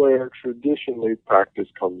is where traditionally practice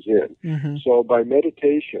comes in. Mm-hmm. So by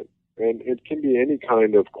meditation, and it can be any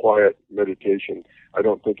kind of quiet meditation. I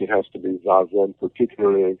don't think it has to be Zazen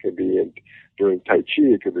particularly. It could be during Tai Chi.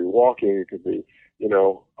 It could be walking. It could be,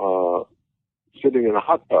 sitting in a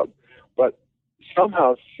hot tub. But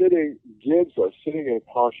somehow sitting in a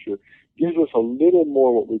posture gives us a little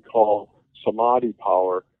more what we call samadhi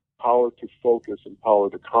power to focus and power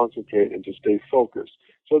to concentrate and to stay focused.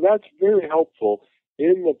 So that's very helpful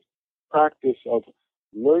in the practice of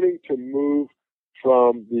learning to move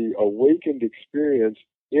from the awakened experience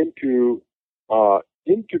into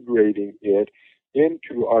integrating it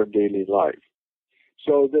into our daily life.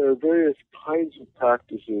 So there are various kinds of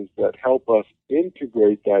practices that help us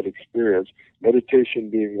integrate that experience, meditation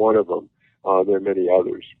being one of them. There are many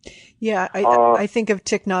others. Yeah, I think of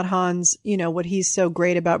Thich Nhat Hanh's, what he's so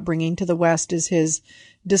great about bringing to the West is his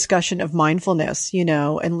discussion of mindfulness,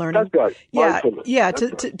 and learning. That's right. Yeah,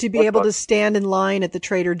 to be able to stand in line at the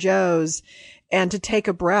Trader Joe's and to take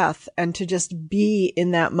a breath and to just be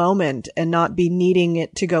in that moment and not be needing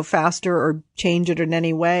it to go faster or change it in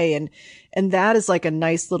any way. And that is like a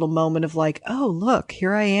nice little moment of like, oh, look,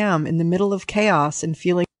 here I am in the middle of chaos and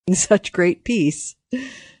feeling such great peace.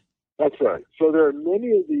 That's right. So there are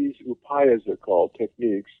many of these upayas, they're called,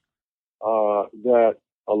 techniques, that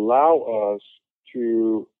allow us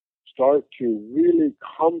to start to really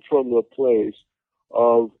come from the place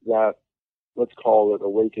of that, let's call it,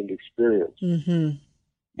 awakened experience. Mm-hmm.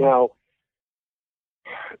 Now,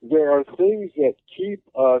 there are things that keep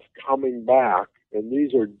us coming back, and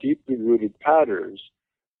these are deeply rooted patterns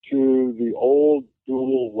to the old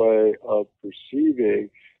dual way of perceiving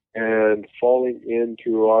and falling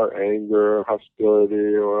into our anger,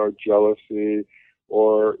 hostility, or our jealousy,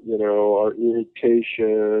 or, our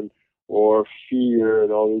irritation, or fear,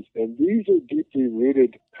 and all these. And these are deeply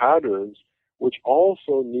rooted patterns which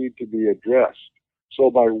also need to be addressed.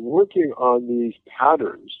 So by working on these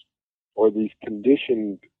patterns, or these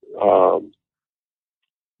conditioned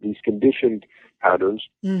patterns,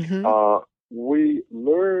 mm-hmm. We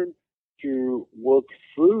learn to work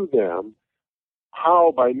through them.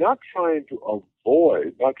 How? By not trying to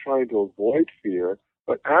avoid fear,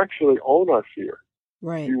 but actually own our fear.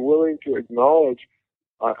 Right. Be willing to acknowledge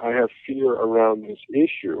I have fear around this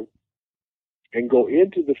issue and go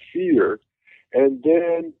into the fear, and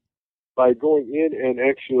then by going in and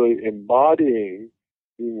actually embodying,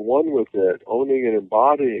 being one with it, owning and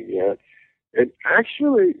embodying it, and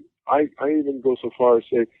actually I even go so far as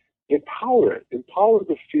say empower it. Empower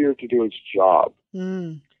the fear to do its job.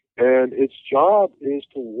 Mm. And its job is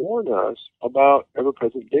to warn us about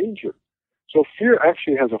ever-present danger. So fear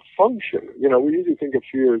actually has a function. You know, we usually think of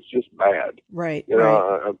fear as just bad. Right. You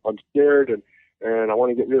know, I'm scared and I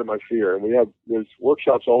want to get rid of my fear. And there's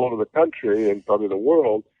workshops all over the country and probably the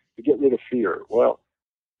world to get rid of fear. Well,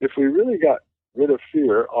 if we really got rid of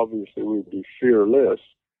fear, obviously we'd be fearless,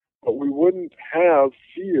 but we wouldn't have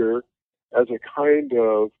fear as a kind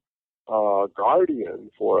of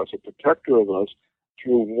guardian for us, a protector of us, to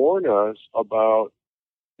warn us about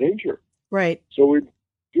danger. Right. So we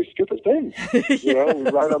do stupid things. You know, we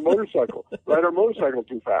ride our motorcycle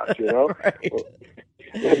too fast, you know, right.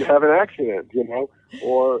 and have an accident, you know,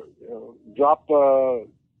 or drop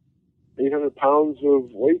 800 pounds of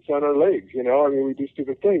weights on our legs, you know. I mean, we do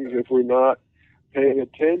stupid things if we're not paying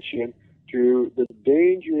attention to the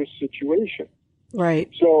dangerous situation. Right.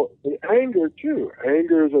 So in anger, too.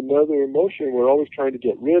 Anger is another emotion we're always trying to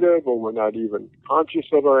get rid of, or we're not even conscious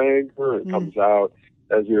of our anger. It comes out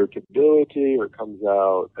as irritability, or it comes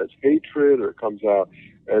out as hatred, or it comes out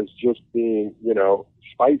as just being, you know,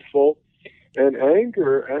 spiteful. And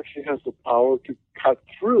anger actually has the power to cut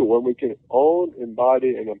through. When we can own,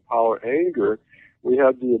 embody, and empower anger, we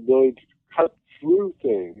have the ability to cut through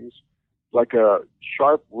things like a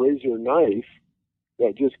sharp razor knife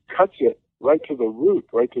that just cuts it right to the root,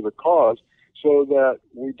 right to the cause, so that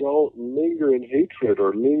we don't linger in hatred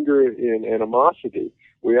or linger in animosity.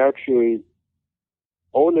 We actually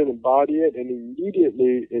own and embody it, and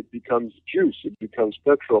immediately it becomes juice, it becomes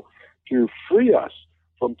petrol to free us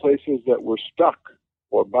from places that we're stuck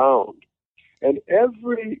or bound. And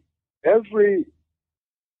every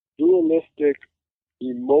dualistic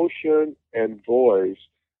emotion and voice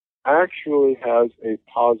actually has a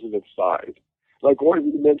positive side. Like when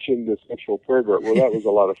you mentioned the sexual pervert, well, that was a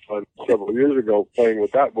lot of fun several years ago playing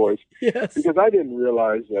with that voice. Yes. Because I didn't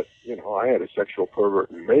realize that, you know, I had a sexual pervert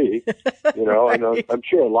in me, you know, Right. and I'm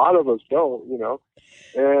sure a lot of us don't, you know.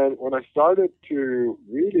 And when I started to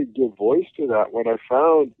really give voice to that, what I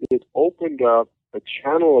found, it opened up a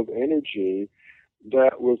channel of energy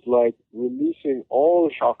that was like releasing all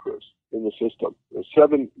the chakras in the system. There's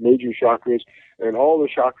 7 major chakras, and all the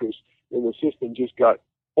chakras in the system just got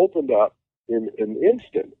opened up in an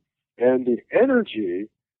instant. And the energy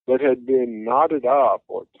that had been knotted up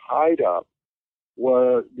or tied up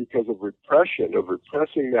was because of repression, of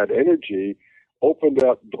repressing that energy, opened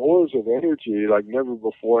up doors of energy like never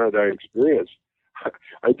before had I experienced.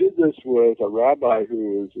 I did this with a rabbi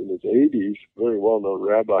who was in his 80s, very well-known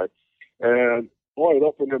rabbi, and boy, it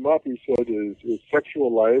opened him up. He said his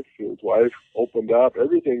sexual life, his wife opened up,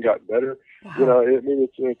 everything got better. Wow. You know, I mean,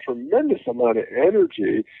 it's a tremendous amount of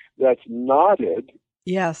energy that's knotted.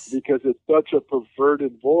 Yes. Because it's such a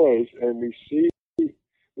perverted voice, and we see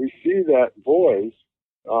that voice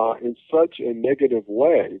in such a negative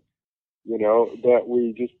way, you know, that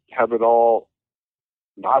we just have it all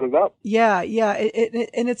knotted up. Yeah, yeah,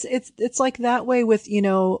 and it's like that way with, you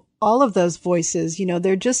know, all of those voices. You know,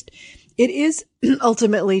 it is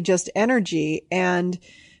ultimately just energy, and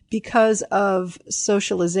because of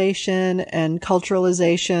socialization and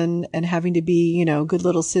culturalization and having to be, you know, good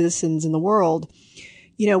little citizens in the world,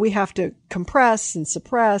 you know, we have to compress and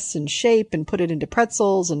suppress and shape and put it into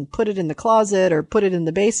pretzels and put it in the closet or put it in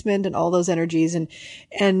the basement and all those energies and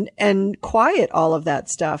quiet all of that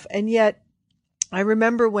stuff. And yet I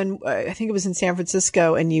remember when I think it was in San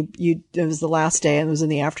Francisco, and it was the last day and it was in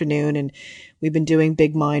the afternoon, and we've been doing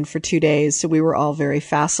Big Mind for 2 days. So we were all very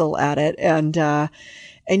facile at it.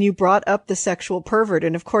 And you brought up the sexual pervert.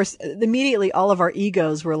 And of course, immediately all of our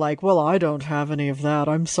egos were like, well, I don't have any of that.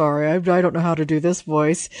 I'm sorry. I don't know how to do this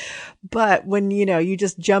voice. But when, you know, you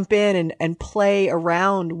just jump in and play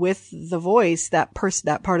around with the voice, that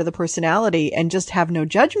part of the personality, and just have no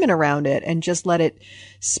judgment around it and just let it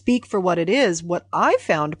speak for what it is. What I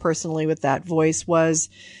found personally with that voice was,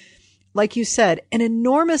 like you said, an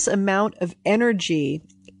enormous amount of energy,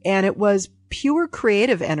 and it was pure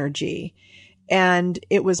creative energy. And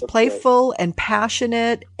it was playful and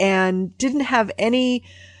passionate and didn't have any,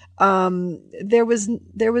 there was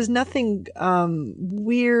nothing,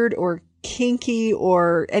 weird or kinky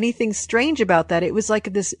or anything strange about that. It was like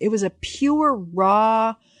it was a pure,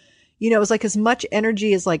 raw, it was like as much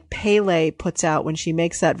energy as like Pele puts out when she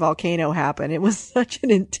makes that volcano happen. It was such an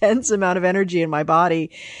intense amount of energy in my body.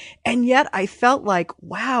 And yet I felt like,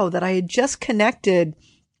 wow, that I had just connected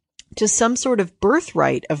to some sort of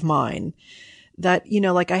birthright of mine, that,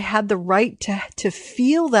 like I had the right to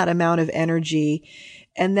feel that amount of energy,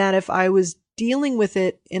 and that if I was dealing with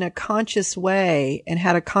it in a conscious way and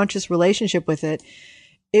had a conscious relationship with it,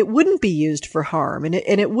 it wouldn't be used for harm, and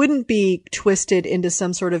it wouldn't be twisted into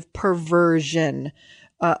some sort of perversion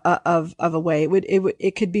of a way.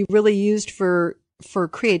 It could be really used for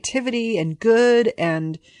creativity and good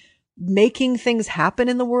and making things happen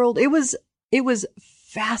in the world. It was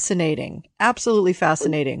fascinating, absolutely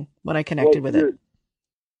fascinating when I connected with it.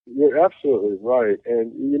 You're absolutely right.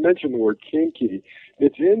 And you mentioned the word kinky.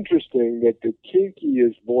 It's interesting that the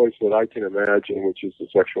kinkiest voice that I can imagine, which is the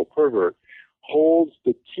sexual pervert, holds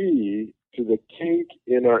the key to the kink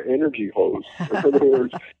in our energy hose. In other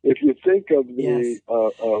words, if you think of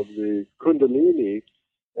the Kundalini,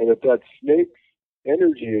 and if that snake's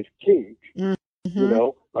energy is kink,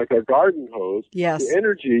 like a garden hose, the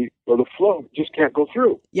energy or the flow just can't go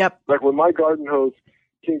through. Yep. Like when my garden hose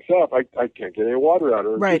kinks up, I can't get any water out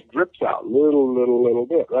of it. It just drips out little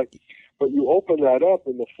bit, right? But you open that up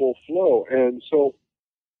in the full flow. And so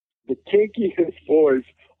the kinkiest voice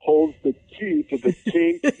holds the key to the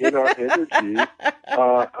kink in our energy.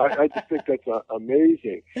 I just think that's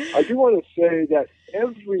amazing. I do want to say that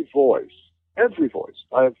every voice,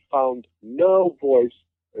 I have found no voice,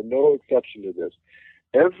 and no exception to this,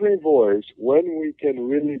 every voice, when we can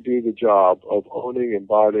really do the job of owning,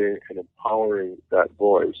 embodying, and empowering that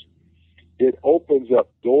voice, it opens up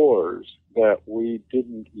doors that we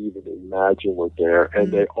didn't even imagine were there,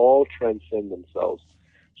 and they all transcend themselves.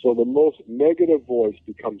 So the most negative voice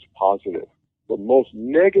becomes positive. The most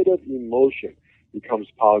negative emotion becomes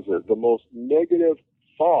positive. The most negative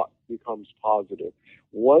thought becomes positive.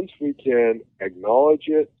 Once we can acknowledge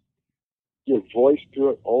it, give voice to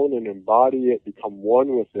it, own and embody it, become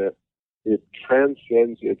one with it, it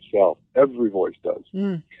transcends itself. Every voice does.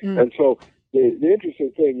 And so the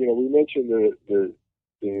interesting thing, we mentioned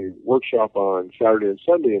the workshop on Saturday and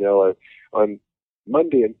Sunday in LA. On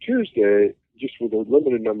Monday and Tuesday, just with a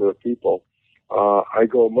limited number of people, I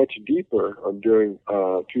go much deeper. I'm doing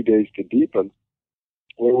 2 days to deepen,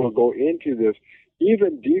 where we'll go into this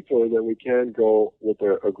even deeper than we can go with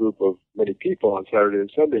a group of many people on Saturday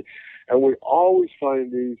and Sunday. And we always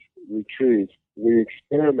find these retreats, we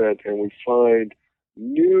experiment and we find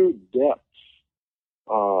new depths,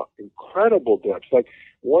 incredible depths. Like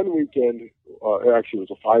one weekend, actually it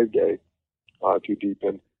was a 5-day to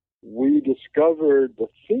deepen, we discovered the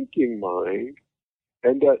thinking mind,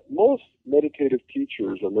 and that most meditative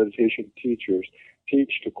teachers or meditation teachers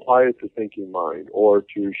teach to quiet the thinking mind or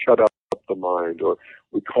to shut up the mind, or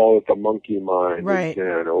we call it the monkey mind,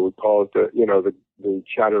 or we call it the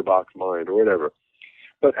chatterbox mind or whatever.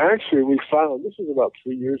 But actually we found, this was about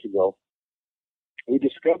 3 years ago, we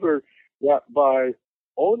discovered that by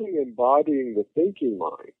owning and embodying the thinking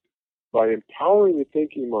mind, by empowering the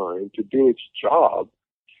thinking mind to do its job,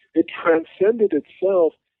 it transcended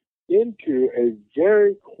itself into a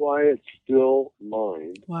very quiet, still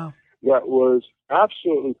mind that was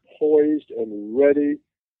absolutely poised and ready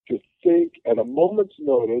to think at a moment's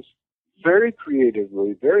notice, very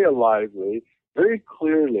creatively, very alively, very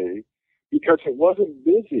clearly, because it wasn't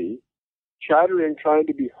busy chattering, trying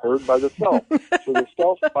to be heard by the self. So the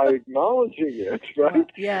self, by acknowledging it,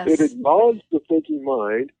 it acknowledged the thinking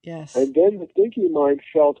mind, and then the thinking mind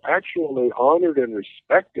felt actually honored and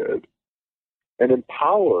respected and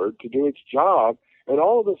empowered to do its job, and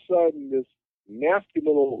all of a sudden this nasty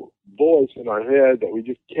little voice in our head that we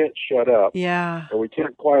just can't shut up, and we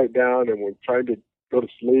can't quiet down, and we're trying to go to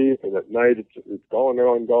sleep, and at night it's going,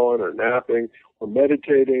 or napping, or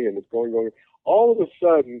meditating, and it's going. All of a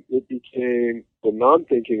sudden, it became the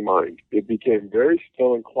non-thinking mind. It became very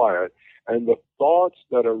still and quiet, and the thoughts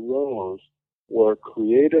that arose were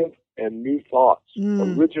creative and new thoughts,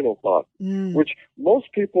 original thoughts, which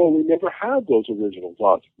most people, we never had those original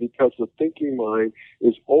thoughts because the thinking mind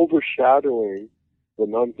is overshadowing the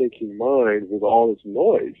non-thinking mind with all its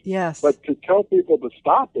noise. But to tell people to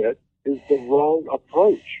stop it is the wrong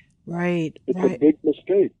approach. It's a big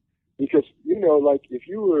mistake. Because, like if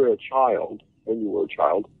you were a child, when you were a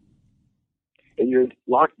child, and you're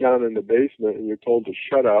locked down in the basement and you're told to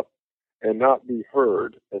shut up and not be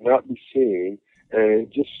heard and not be seen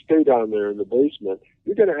and just stay down there in the basement,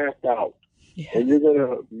 you're going to act out. And you're going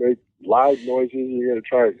to make loud noises. You're going to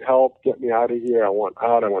try to help, get me out of here. I want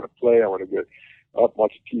out. I want to play. I want to get up,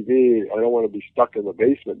 watch TV. I don't want to be stuck in the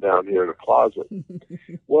basement down here in a closet.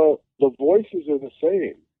 Well, the voices are the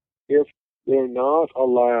same. if they're not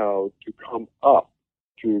allowed to come up,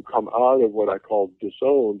 to come out of what I call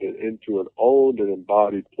disowned and into an owned and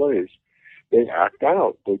embodied place, they act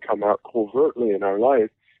out. They come out covertly in our life,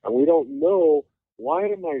 and we don't know, why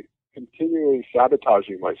am I continually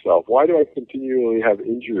sabotaging myself? Why do I continually have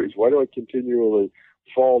injuries? Why do I continually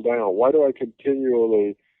fall down? Why do I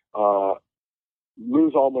continually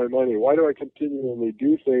lose all my money? Why do I continually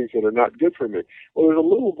do things that are not good for me? Well, there's a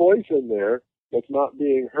little voice in there that's not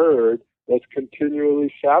being heard, that's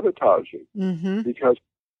continually sabotaging, because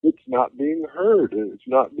it's not being heard and it's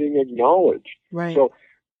not being acknowledged. Right. So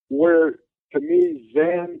where, to me,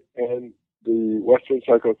 Zen and the Western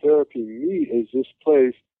psychotherapy meet is this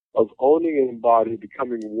place of owning an embody,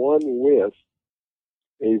 becoming one with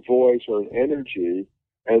a voice or an energy,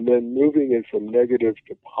 and then moving it from negative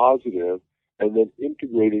to positive, and then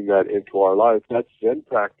integrating that into our life. That's Zen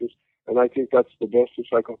practice, and I think that's the best of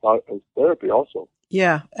psychotherapy also.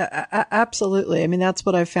 Yeah, absolutely. I mean, that's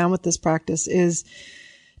what I've found with this practice, is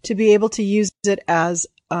to be able to use it as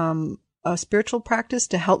a spiritual practice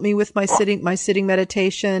to help me with my sitting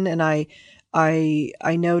meditation. And I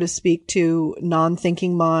know to speak to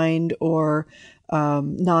non-thinking mind or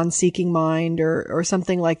non-seeking mind or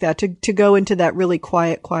something like that, to go into that really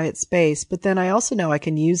quiet space. But then I also know I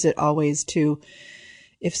can use it always to,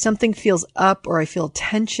 if something feels up, or I feel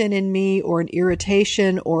tension in me, or an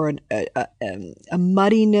irritation, or a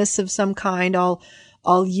muddiness of some kind,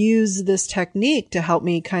 I'll use this technique to help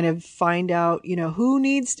me kind of find out, who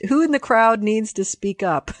in the crowd needs to speak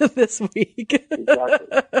up this week.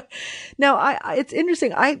 Exactly. Now, it's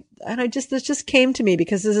interesting. This just came to me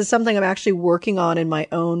because this is something I'm actually working on in my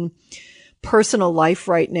own personal life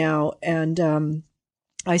right now. And,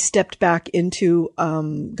 I stepped back into,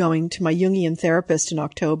 going to my Jungian therapist in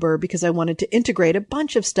October because I wanted to integrate a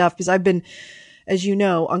bunch of stuff, because I've been, as you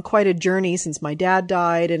know, on quite a journey since my dad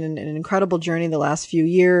died, and an incredible journey the last few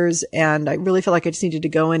years. And I really feel like I just needed to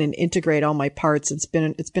go in and integrate all my parts. It's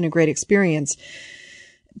been a great experience.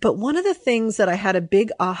 But one of the things that I had a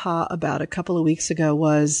big aha about a couple of weeks ago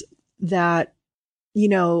was that,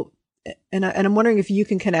 and I'm wondering if you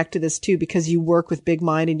can connect to this too, because you work with Big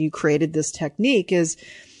Mind and you created this technique, is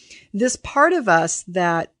this part of us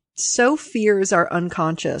that so fears our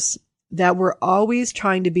unconscious, that we're always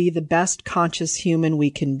trying to be the best conscious human we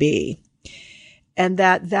can be. And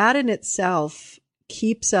that in itself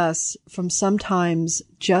keeps us from sometimes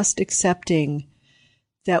just accepting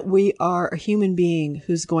that we are a human being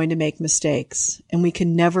who's going to make mistakes, and we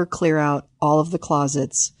can never clear out all of the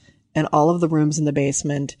closets and all of the rooms in the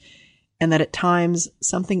basement, and that at times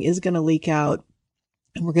something is going to leak out,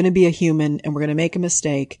 and we're going to be a human, and we're going to make a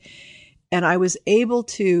mistake. And I was able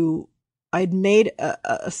to, I'd made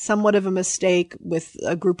a somewhat of a mistake with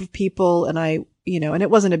a group of people, and and it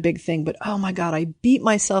wasn't a big thing, but oh my God, I beat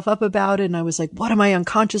myself up about it. And I was like, what am I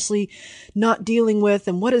unconsciously not dealing with?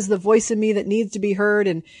 And what is the voice in me that needs to be heard?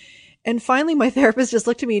 And finally my therapist just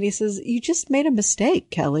looked at me and he says, you just made a mistake,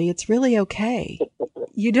 Kelly. It's really okay.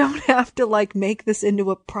 You don't have to make this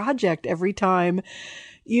into a project every time,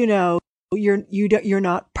 you're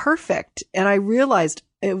not perfect. And I realized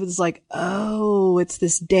it was like, oh, it's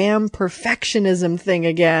this damn perfectionism thing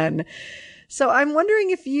again. So I'm wondering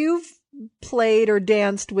if you've played or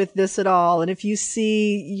danced with this at all, and if you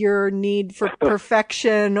see your need for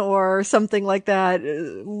perfection or something like that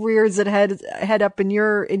rears its head up in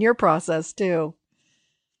your process too.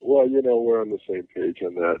 Well, we're on the same page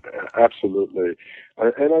on that. Absolutely.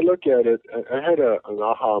 And I look at it, I had an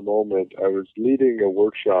aha moment. I was leading a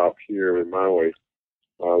workshop here in Maui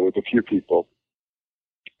with a few people,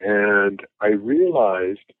 and I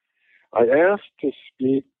realized I asked to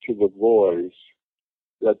speak to the voice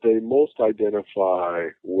that they most identify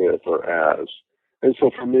with or as. And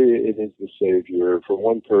so for me, it is the savior. For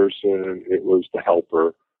one person, it was the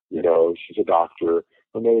helper. She's a doctor.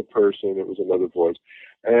 For another person, it was another voice.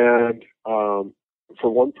 And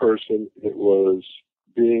for one person, it was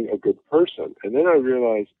being a good person. And then I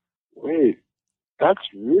realized, wait, that's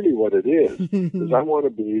really what it is. Because I want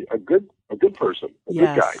to be a good person, a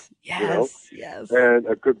good guy. Yes. And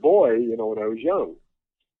a good boy, when I was young.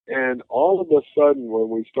 And all of a sudden, when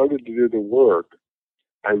we started to do the work,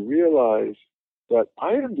 I realized that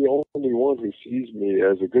I am the only one who sees me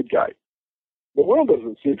as a good guy. The world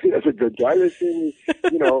doesn't see me as a good guy. They see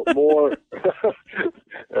me, more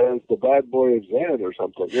as the bad boy of Zen or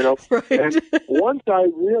something, Right. And once I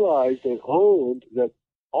realized and owned that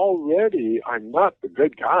already I'm not the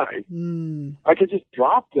good guy, I could just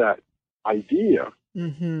drop that idea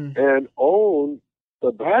and own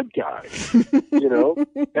the bad guy, you know.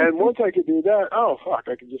 And once I could do that, oh fuck,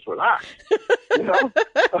 I can just relax, you know.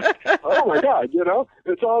 Oh my God, you know,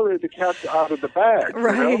 it's already the cat's out of the bag,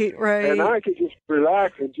 right, you know? right. And I could just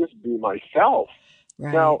relax and just be myself.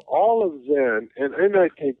 Right. Now, all of Zen, and I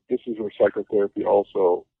think this is where psychotherapy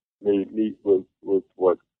also may meet with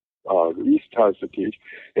what the East has to teach.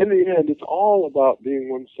 In the end, it's all about being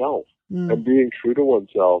oneself and being true to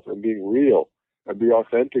oneself and being real and be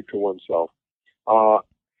authentic to oneself.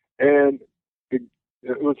 And it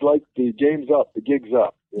was like the game's up, the gig's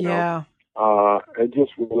up, you know? And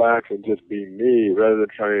just relax and just be me rather than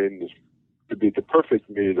trying to be the perfect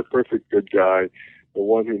me, the perfect good guy, the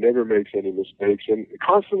one who never makes any mistakes and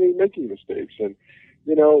constantly making mistakes. And,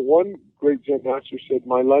 you know, one great Zen master said,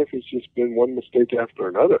 my life has just been one mistake after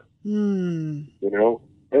another, you know?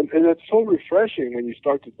 And it's so refreshing when you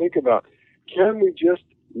start to think about, can we just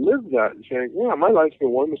live that and saying, yeah, my life's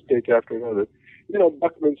been one mistake after another. You know,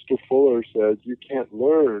 Buckminster Fuller said you can't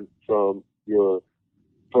learn from your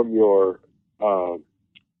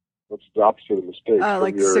what's the opposite of mistake?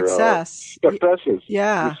 Like your, success. Successes.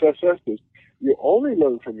 Yeah. Your successes. You only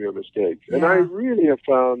learn from your mistakes. And I really have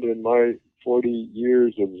found in my 40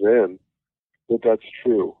 years of Zen that that's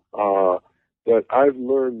true. That I've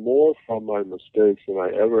learned more from my mistakes than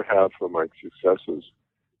I ever have from my successes.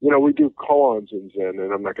 You know, we do koans in Zen,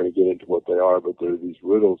 and I'm not going to get into what they are, but there are these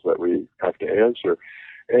riddles that we have to answer.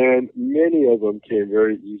 And many of them came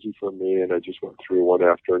very easy for me, and I just went through one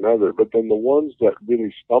after another. But then the ones that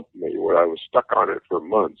really stumped me, where I was stuck on it for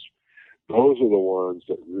months, those are the ones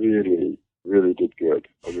that really, really did good.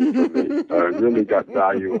 I mean, for me, I really got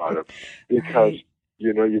value out of it because,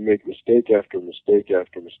 you know, you make mistake after mistake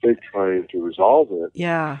after mistake trying to resolve it.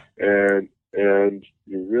 Yeah. And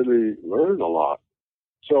you really learn a lot.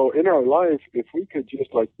 So in our life, if we could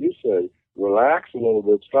just, like you say, relax a little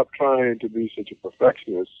bit, stop trying to be such a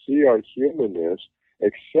perfectionist, see our humanness,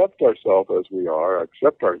 accept ourselves as we are,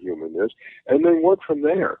 accept our humanness, and then work from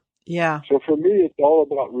there. Yeah. So for me, it's all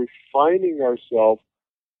about refining ourselves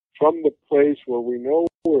from the place where we know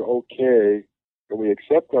we're okay and we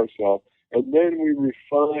accept ourselves, and then we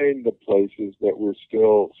refine the places that we're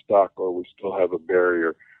still stuck or we still have a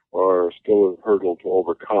barrier or still a hurdle to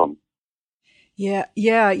overcome. Yeah.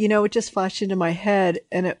 Yeah. You know, it just flashed into my head,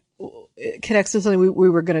 and it connects to something we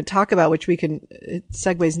were going to talk about, which it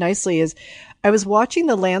segues nicely, is I was watching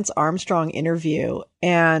the Lance Armstrong interview,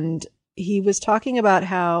 and he was talking about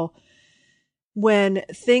how when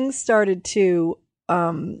things started to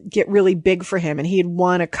get really big for him, and he had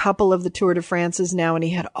won a couple of the Tour de France's now, and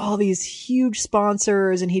he had all these huge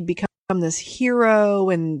sponsors, and he'd become this hero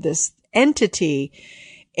and this entity.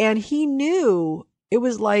 And he knew, it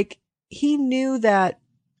was like, he knew that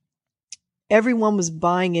everyone was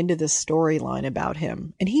buying into this storyline about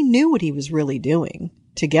him, and he knew what he was really doing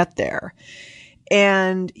to get there.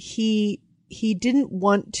 And he didn't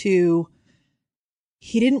want to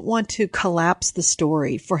collapse the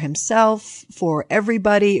story for himself, for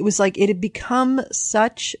everybody. It was like it had become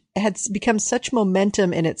such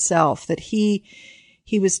momentum in itself that he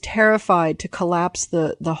was terrified to collapse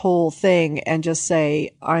the whole thing and just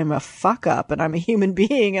say, I'm a fuck up and I'm a human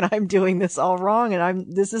being and I'm doing this all wrong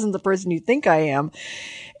and this isn't the person you think I am.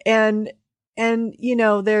 And, you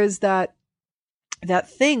know, there's that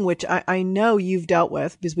thing, which I know you've dealt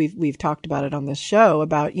with because we've talked about it on this show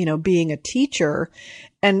about, you know, being a teacher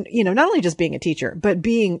and, you know, not only just being a teacher, but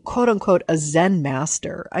being quote unquote a Zen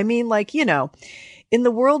master. I mean, like, you know, in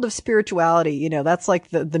the world of spirituality, you know, that's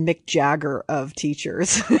like the Mick Jagger of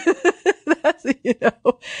teachers, that's, you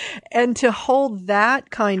know, and to hold that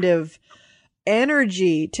kind of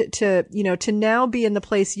energy to, you know, to now be in the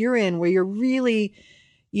place you're in where you're really,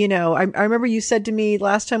 you know, I remember you said to me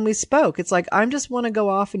last time we spoke, it's like, I just want to go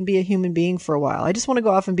off and be a human being for a while. I just want to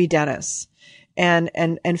go off and be Dennis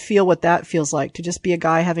and feel what that feels like to just be a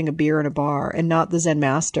guy having a beer in a bar and not the Zen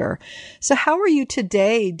master. So how are you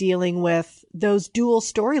today dealing with those dual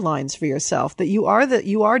storylines for yourself, that you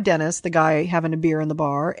are Dennis, the guy having a beer in the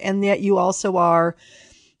bar, and yet you also are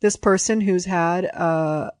this person who's had,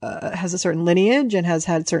 has a certain lineage and has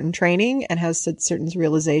had certain training and has certain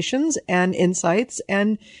realizations and insights,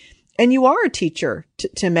 and you are a teacher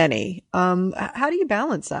to many. How do you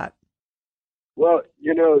balance that? Well,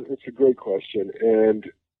 you know, it's a great question. And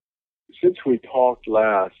since we talked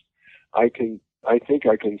last, I think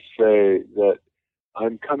I can say that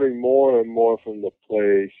I'm coming more and more from the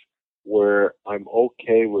place where I'm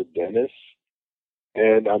okay with Dennis.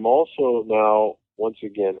 And I'm also now, once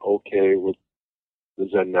again, okay with the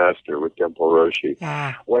Zen master, with Genpo Roshi.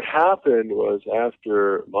 What happened was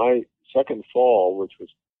after my second fall, which was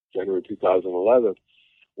January 2011,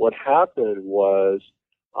 what happened was,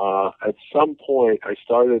 at some point, I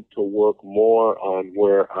started to work more on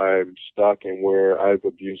where I'm stuck and where I've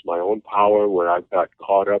abused my own power, where I've got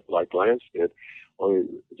caught up like Lance did.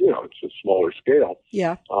 It's a smaller scale.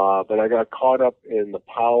 Yeah. But I got caught up in the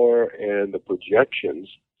power and the projections.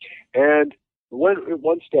 And went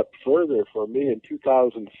one step further for me in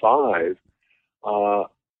 2005.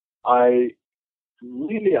 I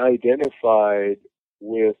really identified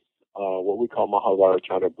with what we call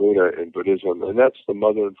Mahavajracana Buddha in Buddhism, and that's the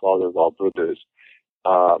mother and father of all Buddhas.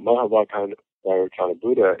 Mahavajracana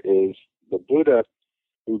Buddha is the Buddha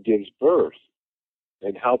who gives birth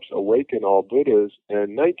and helps awaken all Buddhas.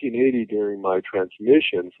 And 1980, during my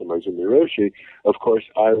transmission from Izumi Roshi, of course,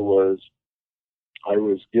 I was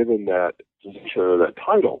given that position or that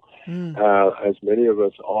title, as many of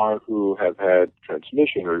us are who have had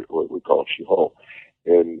transmission, or what we call Shiho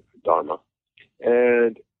in Dharma.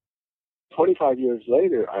 And 25 years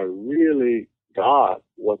later, I really got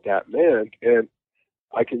what that meant, and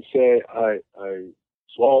I can say I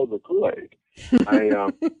swallowed the Kool-Aid.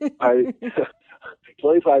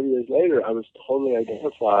 25 years later, I was totally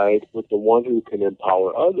identified with the one who can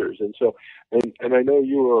empower others. And so, and I know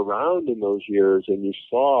you were around in those years, and you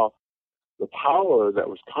saw the power that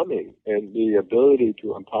was coming and the ability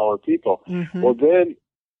to empower people. Mm-hmm. Well, then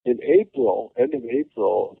in end of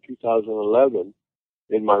April of 2011,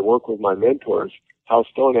 in my work with my mentors, Hal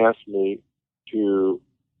Stone asked me to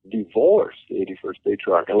divorce the 81st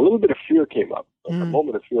Patriarch. And a little bit of fear came up, a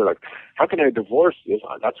moment of fear, like, how can I divorce this?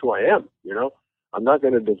 That's who I am, I'm not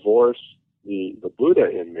going to divorce the Buddha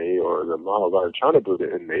in me, or the Mahavajracana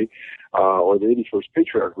Buddha in me, or the 81st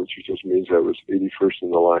Patriarch, which just means I was 81st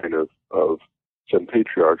in the line of 7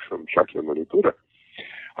 patriarchs from Shakyamuni Buddha.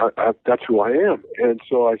 That's who I am. And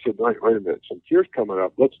so I said, wait a minute, some fear's coming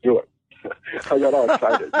up. Let's do it. I got all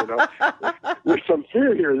excited, There's some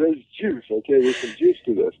fear here. There's juice, okay? There's some juice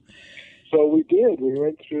to this. So we did. We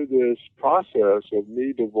went through this process of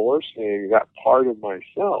me divorcing that part of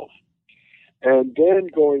myself, and then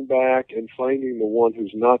going back and finding the one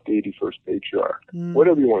who's not the 81st Patriarch,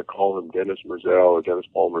 whatever you want to call him, Dennis Merzel or Dennis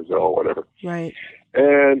Paul Merzel, whatever. Right.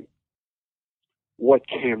 And what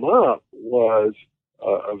came up was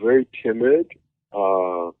a very timid,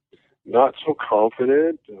 not so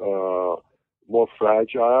confident, more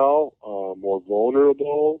fragile, more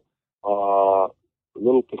vulnerable, a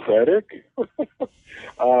little pathetic,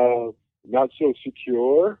 not so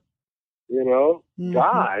secure,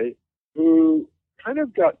 guy who kind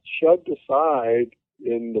of got shoved aside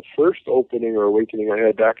in the first opening or awakening I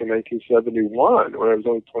had back in 1971 when I was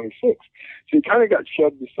only 26. So he kind of got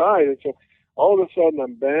shoved aside. And so all of a sudden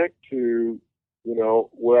I'm back to,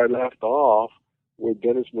 where I left off with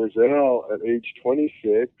Dennis Merzel at age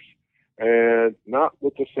 26, and not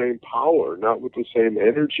with the same power, not with the same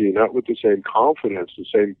energy, not with the same confidence, the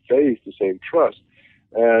same faith, the same trust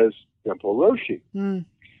as Genpo Roshi.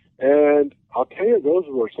 And I'll tell you, those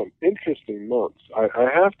were some interesting months. I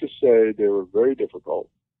have to say they were very difficult.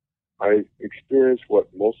 I experienced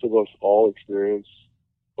what most of us all experience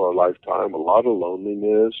for a lifetime, a lot of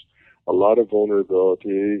loneliness, a lot of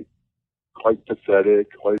vulnerability, quite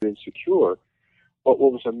pathetic, quite insecure. But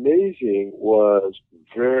what was amazing was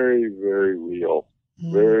very, very real,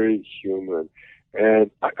 very human.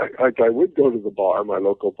 And I would go to the bar, my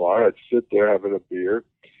local bar. I'd sit there having a beer,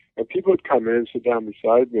 and people would come in, sit down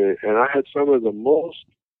beside me, and I had some of the most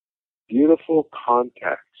beautiful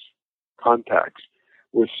contacts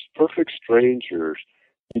with perfect strangers,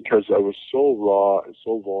 because I was so raw and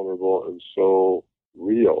so vulnerable and so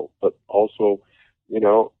real, but also,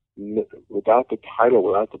 without the title,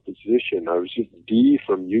 without the position. I was just D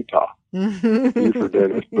from Utah. D for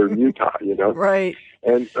Dennis from Utah, Right.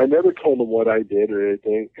 And I never told them what I did or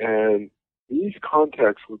anything. And these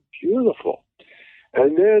contacts were beautiful.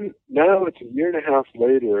 And then now it's a year and a half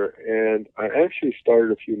later, and I actually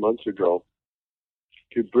started a few months ago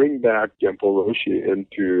to bring back Genpo Roshi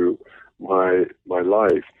into my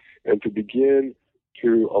life and to begin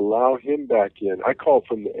to allow him back in. I call it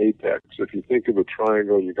from the apex. If you think of a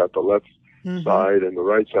triangle, you got the left side, and the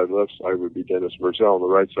right side, the left side would be Dennis Merzel, and the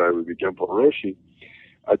right side would be Genpo Roshi.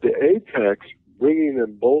 At the apex, bringing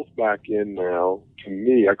them both back in now to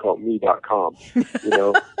me, I call it me.com.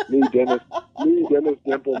 Me, Dennis,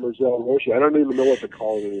 Genpo Merzel, Roshi. I don't even know what to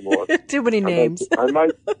call it anymore. Too many names.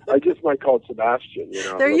 I just might call it Sebastian.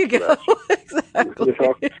 There you go. Exactly.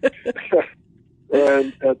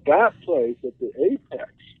 And at that place, at the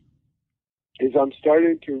apex, is I'm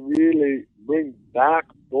starting to really bring back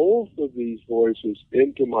both of these voices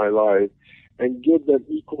into my life and give them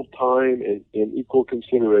equal time and equal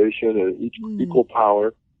consideration and equal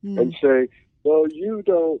power, and say, well, you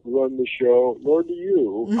don't run the show, nor do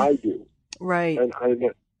you. I do. Right.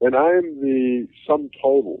 And I'm the sum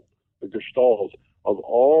total, the gestalt of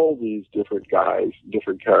all these different guys,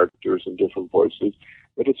 different characters, and different voices.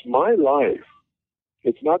 But it's my life.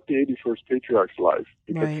 It's not the 81st Patriarch's life,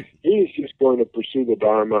 because he's just going to pursue the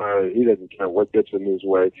Dharma. He doesn't care what gets in his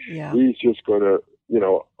way. Yeah. He's just going to,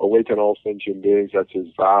 awaken all sentient beings. That's his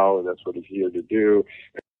vow, and that's what he's here to do.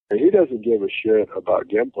 And he doesn't give a shit about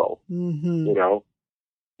Genpo. Mm-hmm.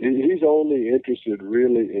 He's only interested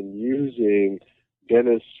really in using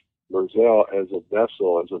Dennis Merzel as a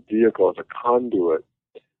vessel, as a vehicle, as a conduit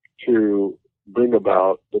to bring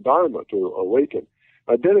about the Dharma, to awaken.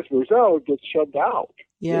 Dennis Merzel gets shoved out.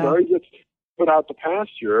 Yeah. He gets put out the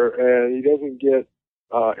pasture, and he doesn't get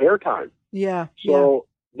airtime. Yeah. So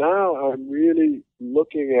now I'm really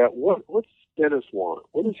looking at what's Dennis want?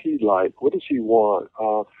 What does he like? What does he want?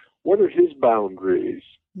 What are his boundaries?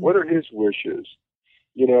 Mm. What are his wishes?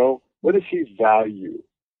 What does he value?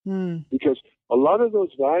 Mm. Because a lot of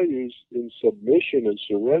those values in submission and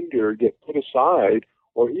surrender get put aside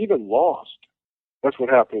or even lost. That's what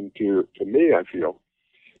happened to me, I feel.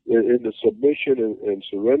 In the submission and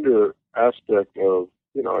surrender aspect of,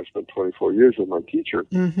 I spent 24 years with my teacher,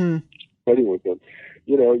 studying with him.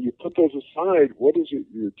 You put those aside. What is it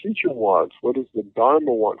your teacher wants? What does the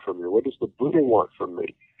Dharma want from you? What does the Buddha want from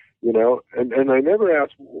me? And I never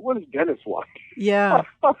asked, what does Dennis want? Yeah.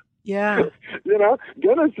 Yeah.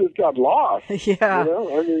 Dennis just got lost. Yeah.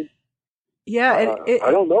 Yeah.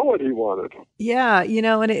 I don't know what he wanted. Yeah.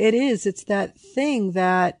 And it's that thing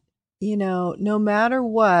that, no matter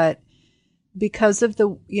what, because of the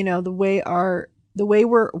way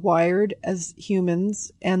we're wired as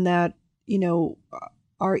humans, and that,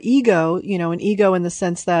 our ego, an ego in the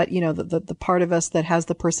sense that, the part of us that has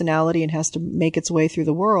the personality and has to make its way through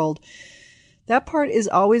the world, that part is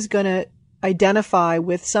always going to identify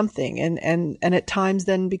with something and at times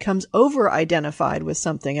then becomes over-identified with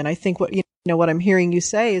something. And I think what I'm hearing you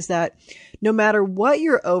say is that no matter what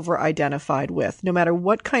you're over-identified with, no matter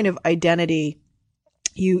what kind of identity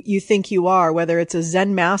you think you are, whether it's a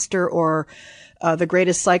Zen master or the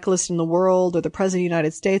greatest cyclist in the world or the president of the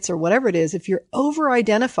United States or whatever it is, if you're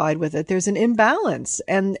over-identified with it, there's an imbalance.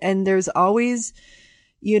 And there's always,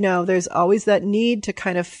 there's always that need to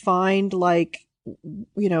kind of find who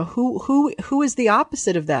is the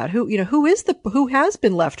opposite of that? Who has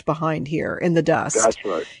been left behind here in the dust? That's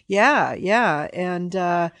right. Yeah. Yeah. And,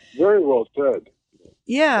 very well said.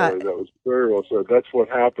 Yeah. That was very well said. That's what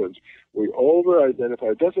happens. We over-identify.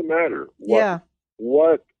 It doesn't matter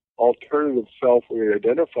what alternative self we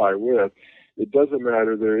identify with. It doesn't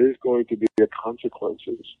matter. There is going to be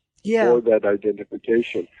consequences for that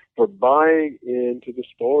identification, for buying into the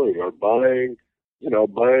story or buying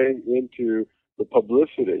into the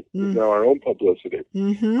publicity, our own publicity,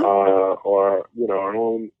 or our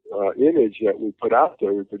own image that we put out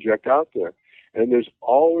there, we project out there. And there's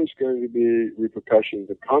always going to be repercussions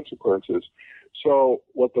and consequences. So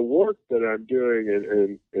what the work that I'm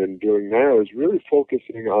doing and doing now is really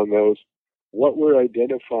focusing on those, what we're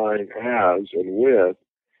identifying as and with,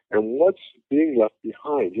 and what's being left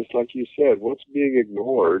behind, just like you said, what's being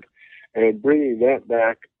ignored, and bringing that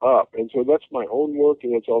back up. And so that's my own work,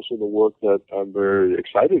 and it's also the work that I'm very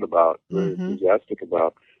excited about, very enthusiastic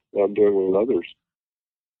about, that I'm doing with others.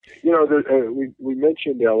 We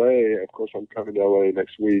mentioned L.A. Of course, I'm coming to L.A.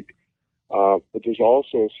 next week. But there's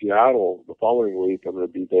also Seattle the following week. I'm going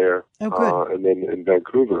to be there. Oh, good. And then in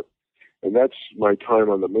Vancouver. And that's my time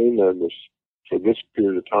on the mainland for this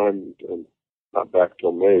period of time, and not back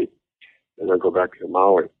till May. And I go back to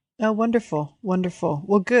Maui. Oh, wonderful. Wonderful.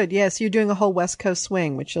 Well, good. Yes, you're doing a whole West Coast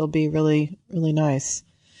swing, which will be really, really nice.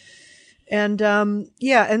 And,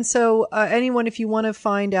 and so, anyone, if you want to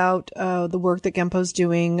find out, the work that Genpo's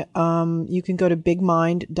doing, you can go to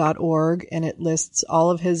bigmind.org, and it lists all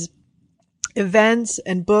of his events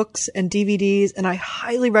and books and DVDs. And I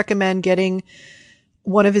highly recommend getting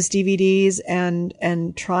one of his DVDs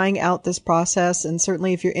and trying out this process. And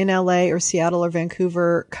certainly if you're in LA or Seattle or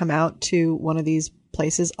Vancouver, come out to one of these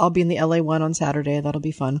places. I'll be in the LA one on Saturday. That'll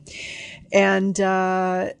be fun. And,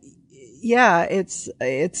 it's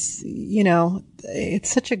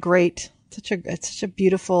such a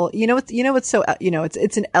beautiful,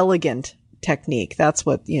 it's an elegant technique. That's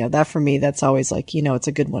what, that for me, that's always like, it's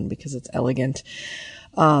a good one because it's elegant.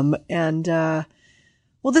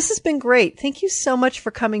 Well, this has been great. Thank you so much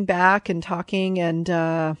for coming back and talking, and,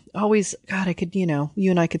 always, God, I could, you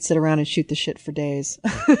and I could sit around and shoot the shit for days.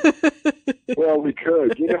 Well, we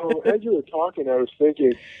could. As you were talking, I was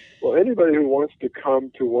thinking, well, anybody who wants to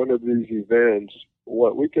come to one of these events,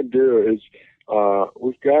 what we can do is,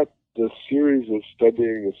 we've got the series of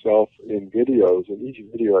studying the self in videos, and each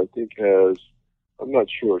video I think has, I'm not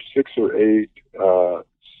sure, 6 or 8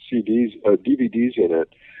 DVDs in it,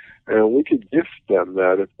 and we could gift them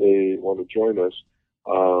that if they want to join us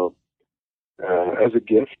as a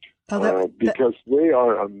gift. Because they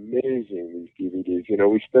are amazing, these DVDs. You know,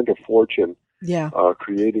 we spent a fortune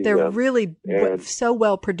creating them. They're really so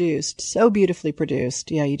well produced, so beautifully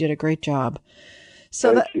produced. Yeah, you did a great job.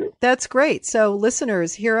 So that's great. So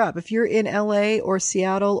listeners, hear up. If you're in LA or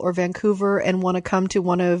Seattle or Vancouver and want to come to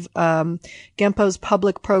one of Genpo's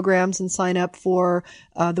public programs and sign up for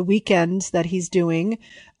the weekends that he's doing,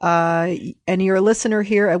 and you're a listener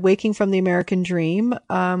here at Waking from the American Dream,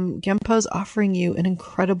 Genpo's offering you an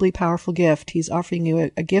incredibly powerful gift. He's offering you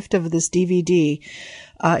a gift of this DVD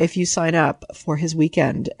if you sign up for his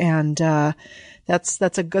weekend. And that's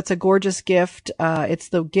a gorgeous gift. It's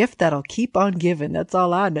the gift that'll keep on giving. That's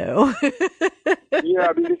all I know.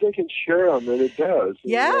 Yeah, because they can share them, and it does.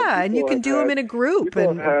 Yeah, and you can do them in a group.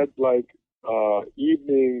 People have had like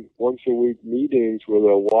evening, once a week meetings where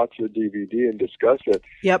they'll watch a DVD and discuss it.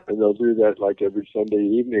 Yep. And they'll do that like every Sunday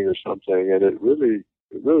evening or something, and it really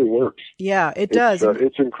works. Yeah, it does.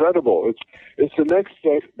 It's incredible. It's the next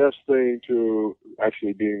best thing to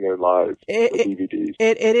actually being there live. DVDs.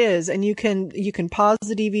 It is, and you can pause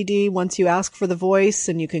the DVD once you ask for the voice,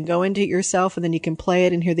 and you can go into it yourself, and then you can play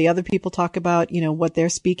it and hear the other people talk about what they're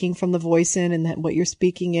speaking from the voice in and what you're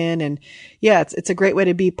speaking in, and yeah, it's a great way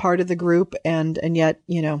to be part of the group, and yet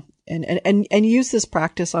and use this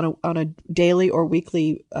practice on a daily or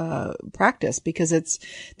weekly practice, because it's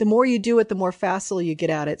the more you do it, the more facile you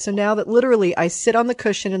get at it. So now that literally I sit on the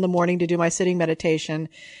cushion in the morning to do my sitting meditation,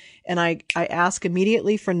 and I ask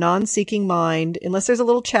immediately for non-seeking mind, unless there's a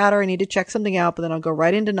little chatter, I need to check something out, but then I'll go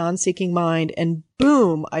right into non-seeking mind, and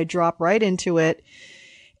boom, I drop right into it.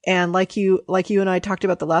 And like you and I talked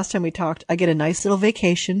about the last time we talked, I get a nice little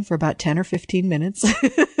vacation for about 10 or 15 minutes.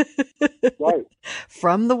 Right.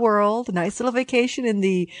 From the world, nice little vacation in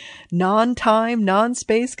the non-time,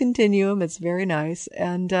 non-space continuum. It's very nice.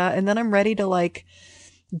 And then I'm ready to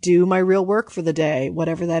do my real work for the day,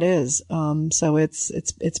 whatever that is. So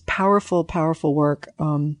it's powerful, powerful work.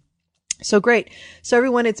 So great. So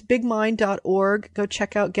everyone, it's bigmind.org. Go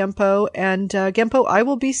check out Genpo. And Genpo, I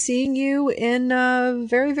will be seeing you in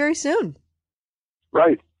very, very soon.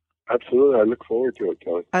 Right. Absolutely. I look forward to it,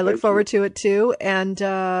 Kelly. I look forward to it too. And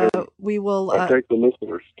we will... I thank the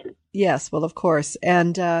listeners too. Yes, well, of course.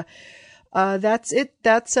 And that's it.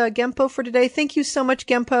 That's Genpo for today. Thank you so much,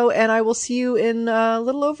 Genpo. And I will see you in a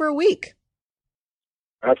little over a week.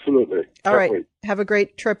 Absolutely. All right. Wait. Have a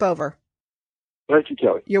great trip over. Thank you,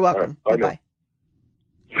 Kelly. You're welcome. Right. Bye-bye.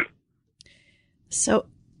 So,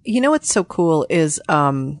 what's so cool is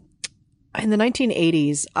in the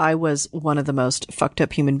 1980s, I was one of the most fucked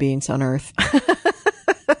up human beings on earth.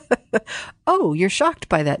 Oh, you're shocked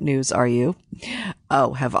by that news, are you?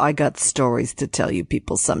 Oh, have I got stories to tell you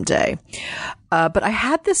people someday. But I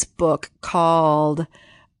had this book called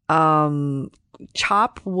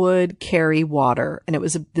Chop Wood, Carry Water. And it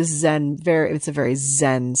was it's a very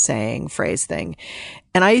Zen phrase thing.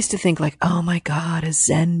 And I used to think oh my God, a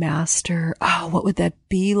Zen master. Oh, what would that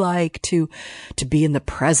be like to be in the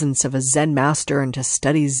presence of a Zen master and to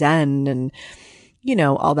study Zen and,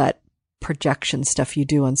 all that projection stuff you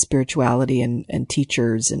do on spirituality and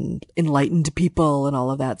teachers and enlightened people and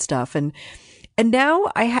all of that stuff. And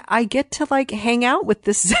now I get to hang out with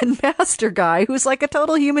this Zen master guy who's a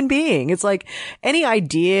total human being. It's any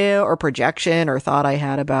idea or projection or thought I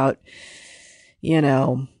had about,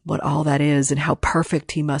 what all that is and how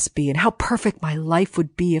perfect he must be and how perfect my life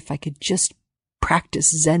would be if I could just practice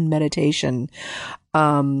Zen meditation.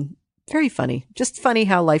 Very funny. Just funny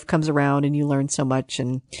how life comes around and you learn so much.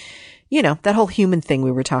 And, that whole human thing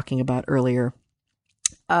we were talking about earlier.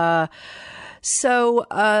 So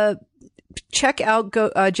check out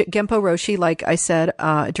Genpo Roshi, like I said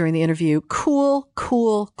during the interview. Cool,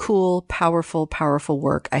 powerful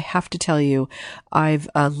work. I have to tell you, I've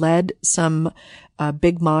led some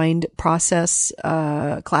big mind process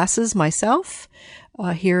classes myself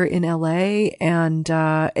here in LA, and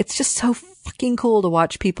it's just so fucking cool to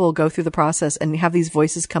watch people go through the process and have these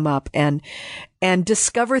voices come up and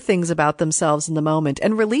discover things about themselves in the moment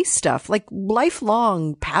and release stuff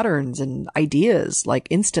lifelong patterns and ideas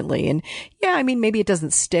instantly. And yeah, I mean, maybe it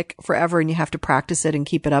doesn't stick forever and you have to practice it and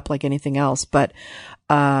keep it up like anything else, but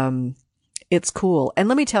it's cool. And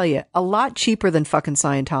let me tell you, a lot cheaper than fucking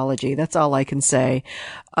Scientology. That's all I can say.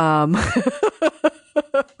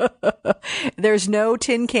 There's no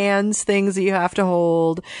tin cans, things that you have to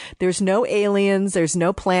hold. There's no aliens. There's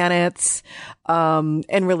no planets. And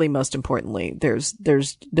really, most importantly, there's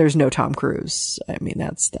no Tom Cruise. I mean,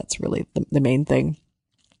 that's really the main thing.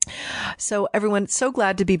 So everyone, so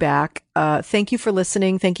glad to be back. Thank you for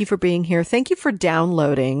listening. Thank you for being here. Thank you for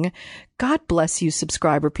downloading. God bless you,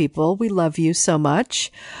 subscriber people. We love you so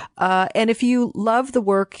much. And if you love the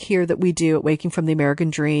work here that we do at Waking from the American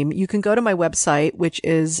Dream, you can go to my website, which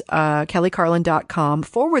is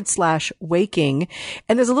kellycarlin.com/waking.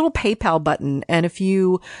 And there's a little PayPal button. And if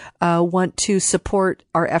you want to support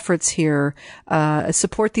our efforts here,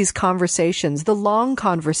 support these conversations, the long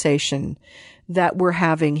conversation that we're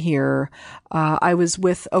having here. I was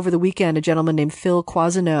with, over the weekend, a gentleman named Phil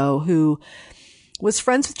Quasino, who was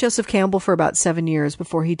friends with Joseph Campbell for about 7 years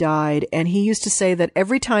before he died. And he used to say that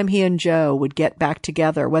every time he and Joe would get back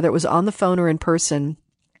together, whether it was on the phone or in person,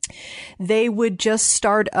 they would just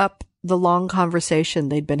start up the long conversation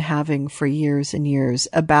they'd been having for years and years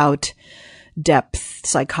about depth,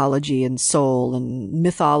 psychology and soul and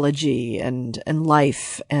mythology and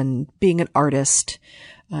life and being an artist.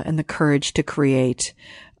 And the courage to create.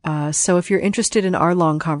 So if you're interested in our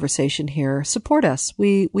long conversation here, support us.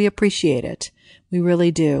 We appreciate it. We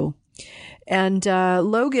really do. And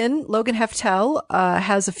Logan Heftel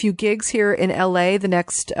has a few gigs here in LA the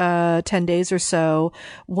next 10 days or so,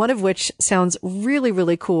 one of which sounds really,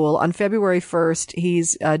 really cool. On February 1st,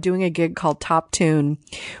 he's doing a gig called Top Tune,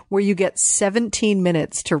 where you get 17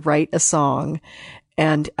 minutes to write a song.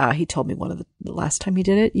 And he told me the last time he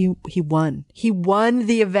did it, he won. He won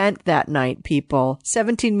the event that night, people.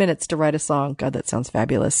 17 minutes to write a song. God, that sounds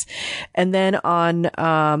fabulous. And then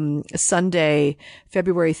on Sunday,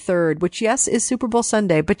 February 3rd, which, yes, is Super Bowl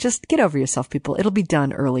Sunday, but just get over yourself, people. It'll be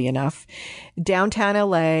done early enough. Downtown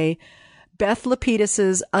LA, Beth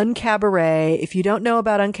Lapidus's Uncabaret. If you don't know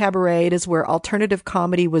about Uncabaret, it is where alternative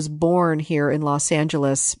comedy was born here in Los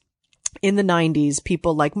Angeles. In the 90s,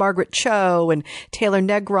 people like Margaret Cho and Taylor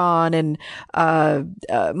Negron and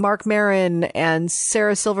Mark Maron and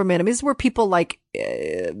Sarah Silverman. I mean, these were people like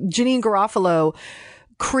Janine Garofalo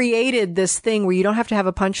created this thing where you don't have to have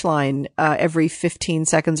a punchline every 15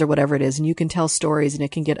 seconds or whatever it is, and you can tell stories, and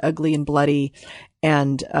it can get ugly and bloody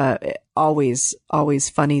and always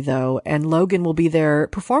funny, though. And Logan will be there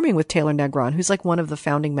performing with Taylor Negron, who's like one of the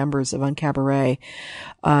founding members of Uncabaret,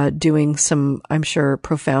 doing some, I'm sure,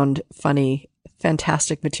 profound, funny,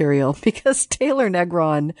 fantastic material, because Taylor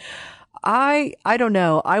Negron, I don't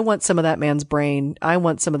know. I want some of that man's brain. I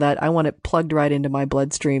want some of that. I want it plugged right into my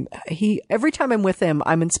bloodstream. Every time I'm with him,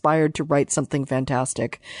 I'm inspired to write something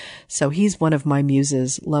fantastic. So he's one of my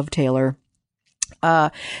muses. Love Taylor.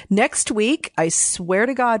 Next week, I swear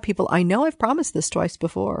to God, people, I know I've promised this twice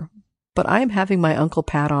before, but I am having my Uncle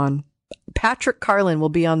Pat on. Patrick Carlin will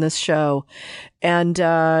be on this show, and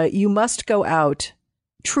you must go out.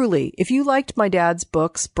 Truly, if you liked my dad's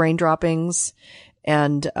books, Brain Droppings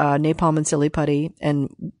and Napalm and Silly Putty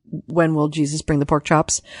and When Will Jesus Bring the Pork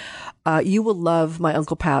Chops, you will love my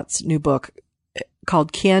Uncle Pat's new book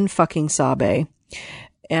called Quien Fucking Sabe.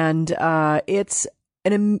 And it's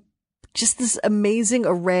just this amazing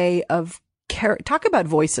array of talk about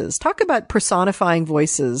voices, talk about personifying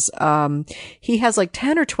voices. He has like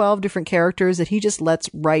 10 or 12 different characters that he just lets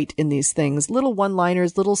write in these things, little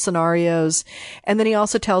one-liners, little scenarios. And then he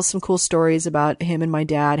also tells some cool stories about him and my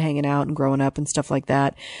dad hanging out and growing up and stuff like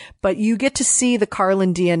that. But you get to see the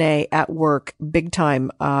Carlin DNA at work big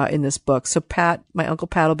time, in this book. So Pat, my Uncle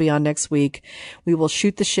Pat, will be on next week. We will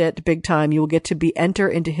shoot the shit big time. You will get to enter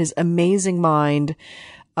into his amazing mind,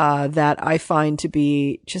 that I find to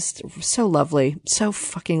be just so lovely, so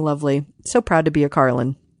fucking lovely. So proud to be a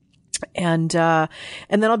Carlin. And then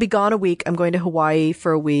I'll be gone a week. I'm going to Hawaii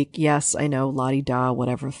for a week. Yes, I know, la-di-da,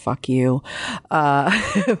 whatever, fuck you.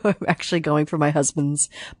 I'm actually going for my husband's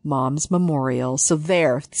mom's memorial. So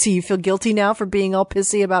there. See, you feel guilty now for being all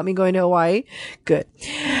pissy about me going to Hawaii? Good.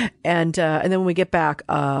 And then when we get back,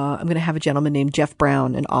 I'm going to have a gentleman named Jeff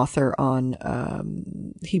Brown, an author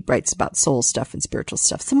on, he writes about soul stuff and spiritual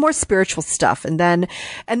stuff, some more spiritual stuff. And then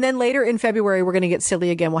later in February, we're going to get silly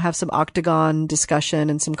again. We'll have some Octagon discussion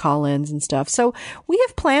and some call-ins and stuff. So we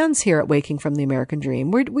have plans here at Waking from the American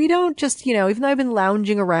Dream. We don't just, even though I've been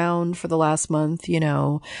lounging around for the last month,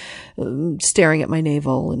 staring at my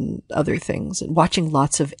navel and other things and watching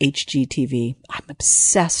lots of HGTV. I'm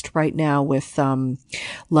obsessed right now with,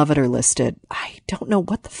 Love It or List It. I don't know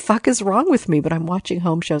what the fuck is wrong with me, but I'm watching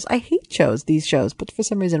home shows. I hate these shows, but for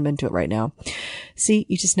some reason I'm into it right now. See,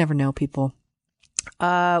 you just never know, people.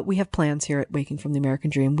 We have plans here at Waking from the American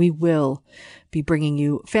Dream. We will be bringing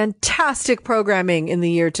you fantastic programming in the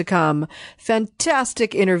year to come.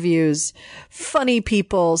 Fantastic interviews, funny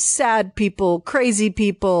people, sad people, crazy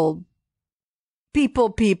people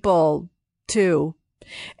too.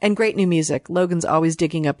 And great new music. Logan's always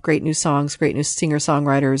digging up great new songs, great new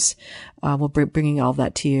singer-songwriters. We'll be bringing all of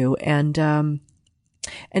that to you. And damn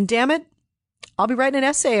it, I'll be writing an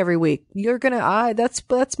essay every week.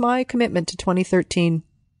 That's my commitment to 2013.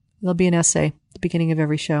 There'll be an essay at the beginning of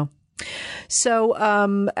every show. So,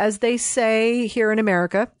 as they say here in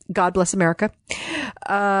America, God bless America.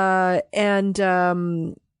 I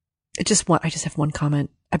just have one comment.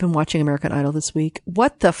 I've been watching American Idol this week.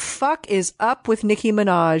 What the fuck is up with Nicki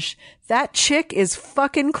Minaj? That chick is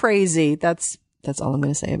fucking crazy. That's all I'm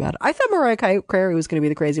going to say about it. I thought Mariah Carey was going to be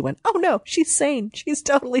the crazy one. Oh no, she's sane. She's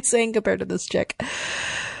totally sane compared to this chick.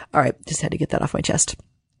 All right. Just had to get that off my chest.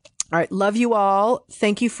 All right. Love you all.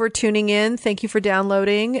 Thank you for tuning in. Thank you for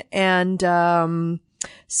downloading, and,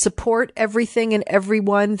 support everything and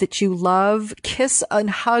everyone that you love. Kiss and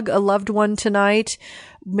hug a loved one tonight.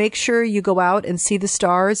 Make sure you go out and see the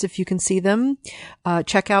stars if you can see them.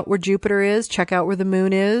 Check out where Jupiter is. Check out where the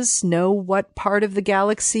moon is. Know what part of the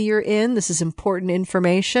galaxy you're in. This is important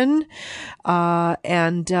information.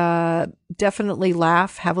 And definitely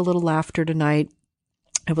laugh. Have a little laughter tonight.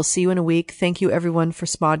 I will see you in a week. Thank you, everyone, for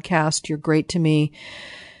Smodcast. You're great to me.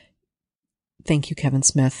 Thank you, Kevin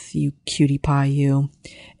Smith. You cutie pie, you.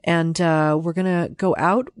 And we're going to go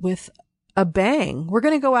out with a bang. We're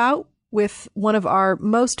going to go out with one of our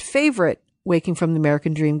most favorite Waking from the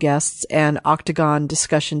American Dream guests and Octagon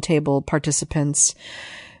discussion table participants,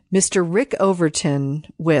 Mr. Rick Overton,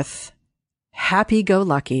 with Happy Go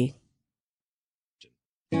Lucky.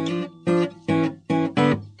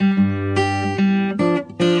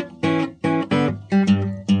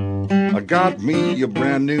 I got me a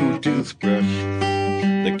brand new toothbrush.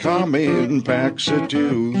 They come in packs of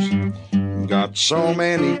twos. Got so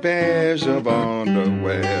many pairs of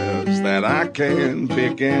underwears that I can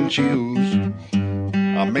pick and choose.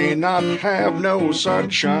 I may not have no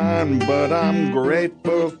sunshine, but I'm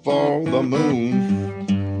grateful for the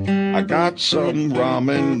moon. I got some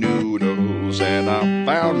ramen noodles and I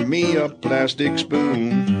found me a plastic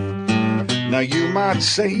spoon. Now you might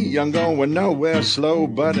say I'm going nowhere slow,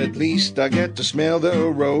 but at least I get to smell the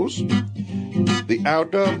rose. The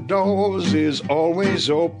out of doors is always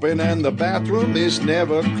open and the bathroom is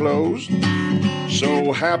never closed.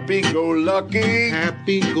 So happy-go-lucky,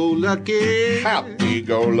 happy-go-lucky,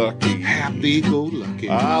 happy-go-lucky, happy-go-lucky.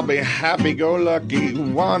 I'll be happy-go-lucky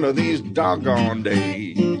one of these doggone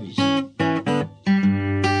days.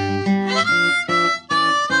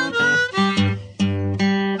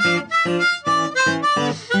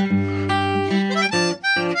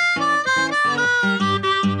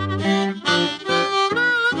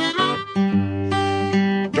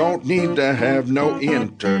 Need to have no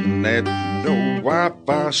internet, no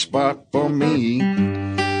Wi-Fi spot for me.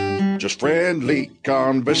 Just friendly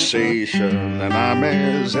conversation, and I'm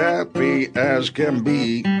as happy as can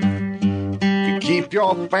be. You can keep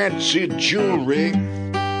your fancy jewelry, you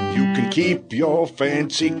can keep your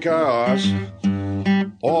fancy cars.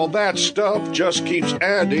 All that stuff just keeps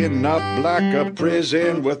adding up like a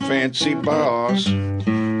prison with fancy bars.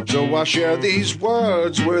 So I share these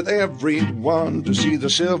words with everyone to see the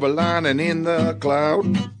silver lining in the cloud.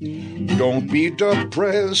 Don't be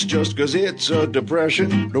depressed just 'cause it's a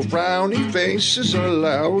depression. No frowny faces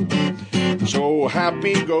allowed. So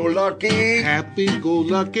happy-go-lucky,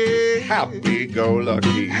 happy-go-lucky,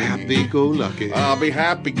 happy-go-lucky, happy-go-lucky. I'll be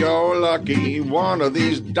happy-go-lucky one of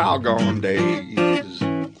these doggone days.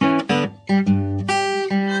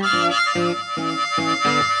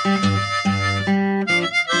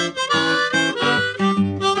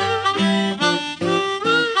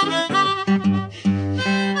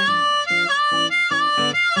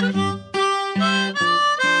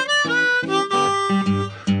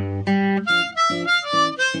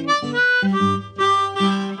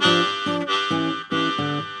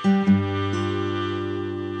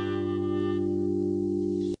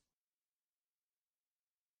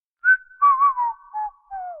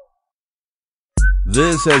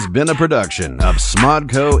 This has been a production of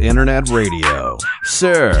Smodco Internet Radio.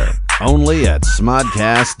 Sir, only at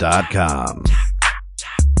smodcast.com.